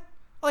know what?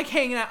 I like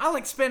hanging out. I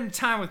like spending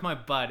time with my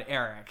bud,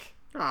 Eric.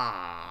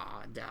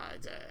 Ah,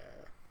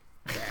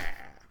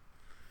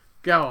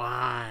 go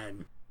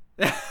on.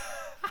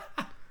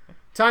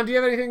 Tom, do you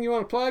have anything you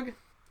want to plug?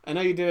 I know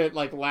you did it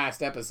like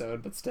last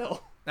episode, but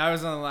still. I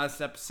was on the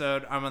last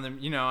episode. I'm on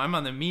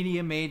the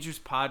Media Majors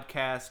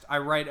podcast. I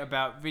write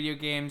about video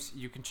games.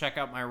 You can check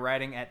out my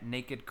writing at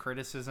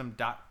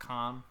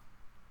nakedcriticism.com.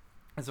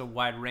 There's a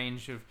wide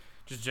range of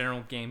just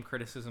general game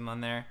criticism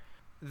on there.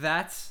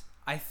 That's,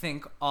 I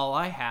think, all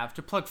I have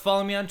to plug.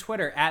 Follow me on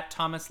Twitter at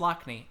Thomas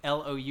Loughney,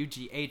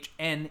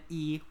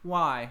 Loughney.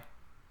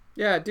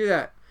 Yeah, do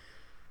that.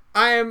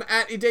 I am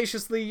at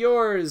Audaciously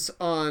Yours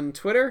on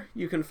Twitter.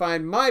 You can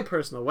find my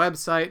personal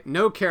website,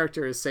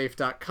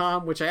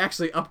 nocharacterissafe.com, which I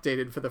actually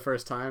updated for the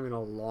first time in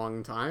a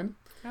long time.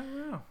 Oh,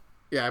 wow.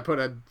 Yeah, I put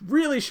a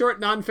really short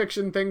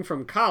nonfiction thing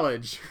from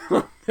college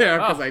on there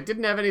because I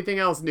didn't have anything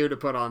else new to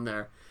put on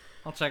there.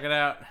 I'll check it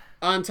out.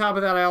 On top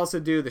of that, I also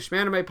do the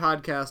Schmanime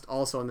podcast,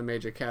 also on the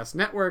Major Cast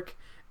Network.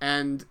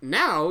 And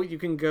now you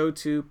can go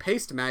to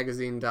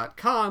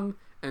pastemagazine.com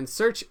and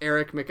search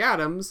Eric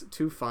McAdams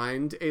to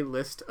find a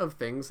list of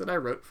things that I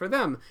wrote for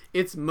them.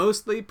 It's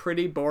mostly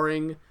pretty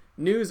boring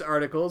news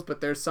articles,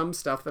 but there's some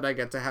stuff that I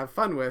get to have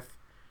fun with,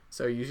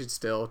 so you should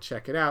still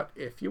check it out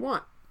if you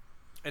want.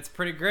 It's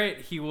pretty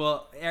great.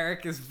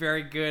 Eric is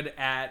very good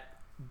at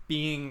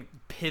being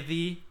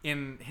pithy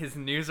in his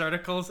news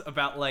articles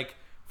about, like,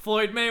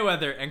 Floyd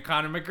Mayweather and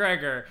Conor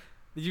McGregor.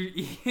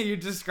 You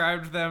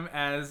described them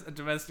as a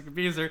domestic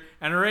abuser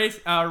and a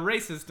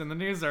racist in the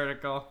news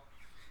article.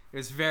 It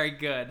was very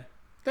good.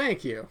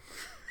 Thank you.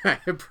 I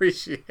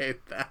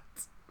appreciate that.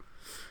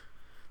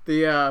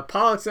 The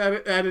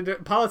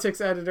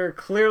politics editor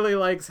clearly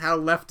likes how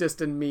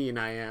leftist and mean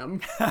I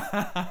am.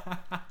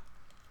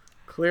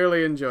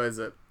 Clearly enjoys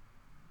it.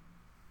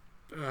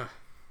 Ugh.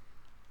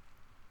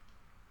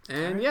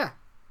 And right. Yeah.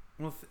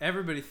 Well,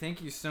 everybody,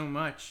 thank you so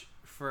much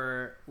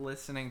for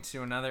listening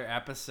to another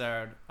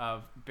episode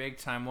of Big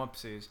Time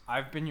Whoopsies.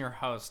 I've been your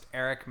host,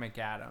 Eric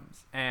McAdams.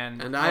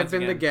 And I've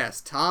been the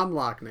guest, Tom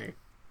Loughney.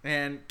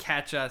 And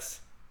catch me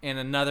in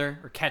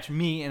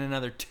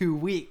another 2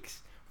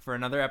 weeks for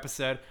another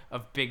episode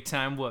of Big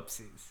Time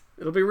Whoopsies.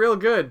 It'll be real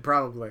good,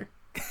 probably.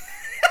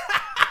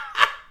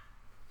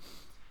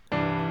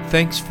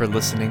 Thanks for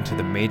listening to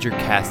the Major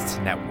Casts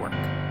Network.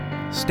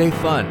 Stay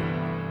fun,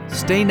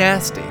 stay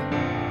nasty,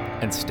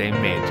 and stay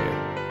major.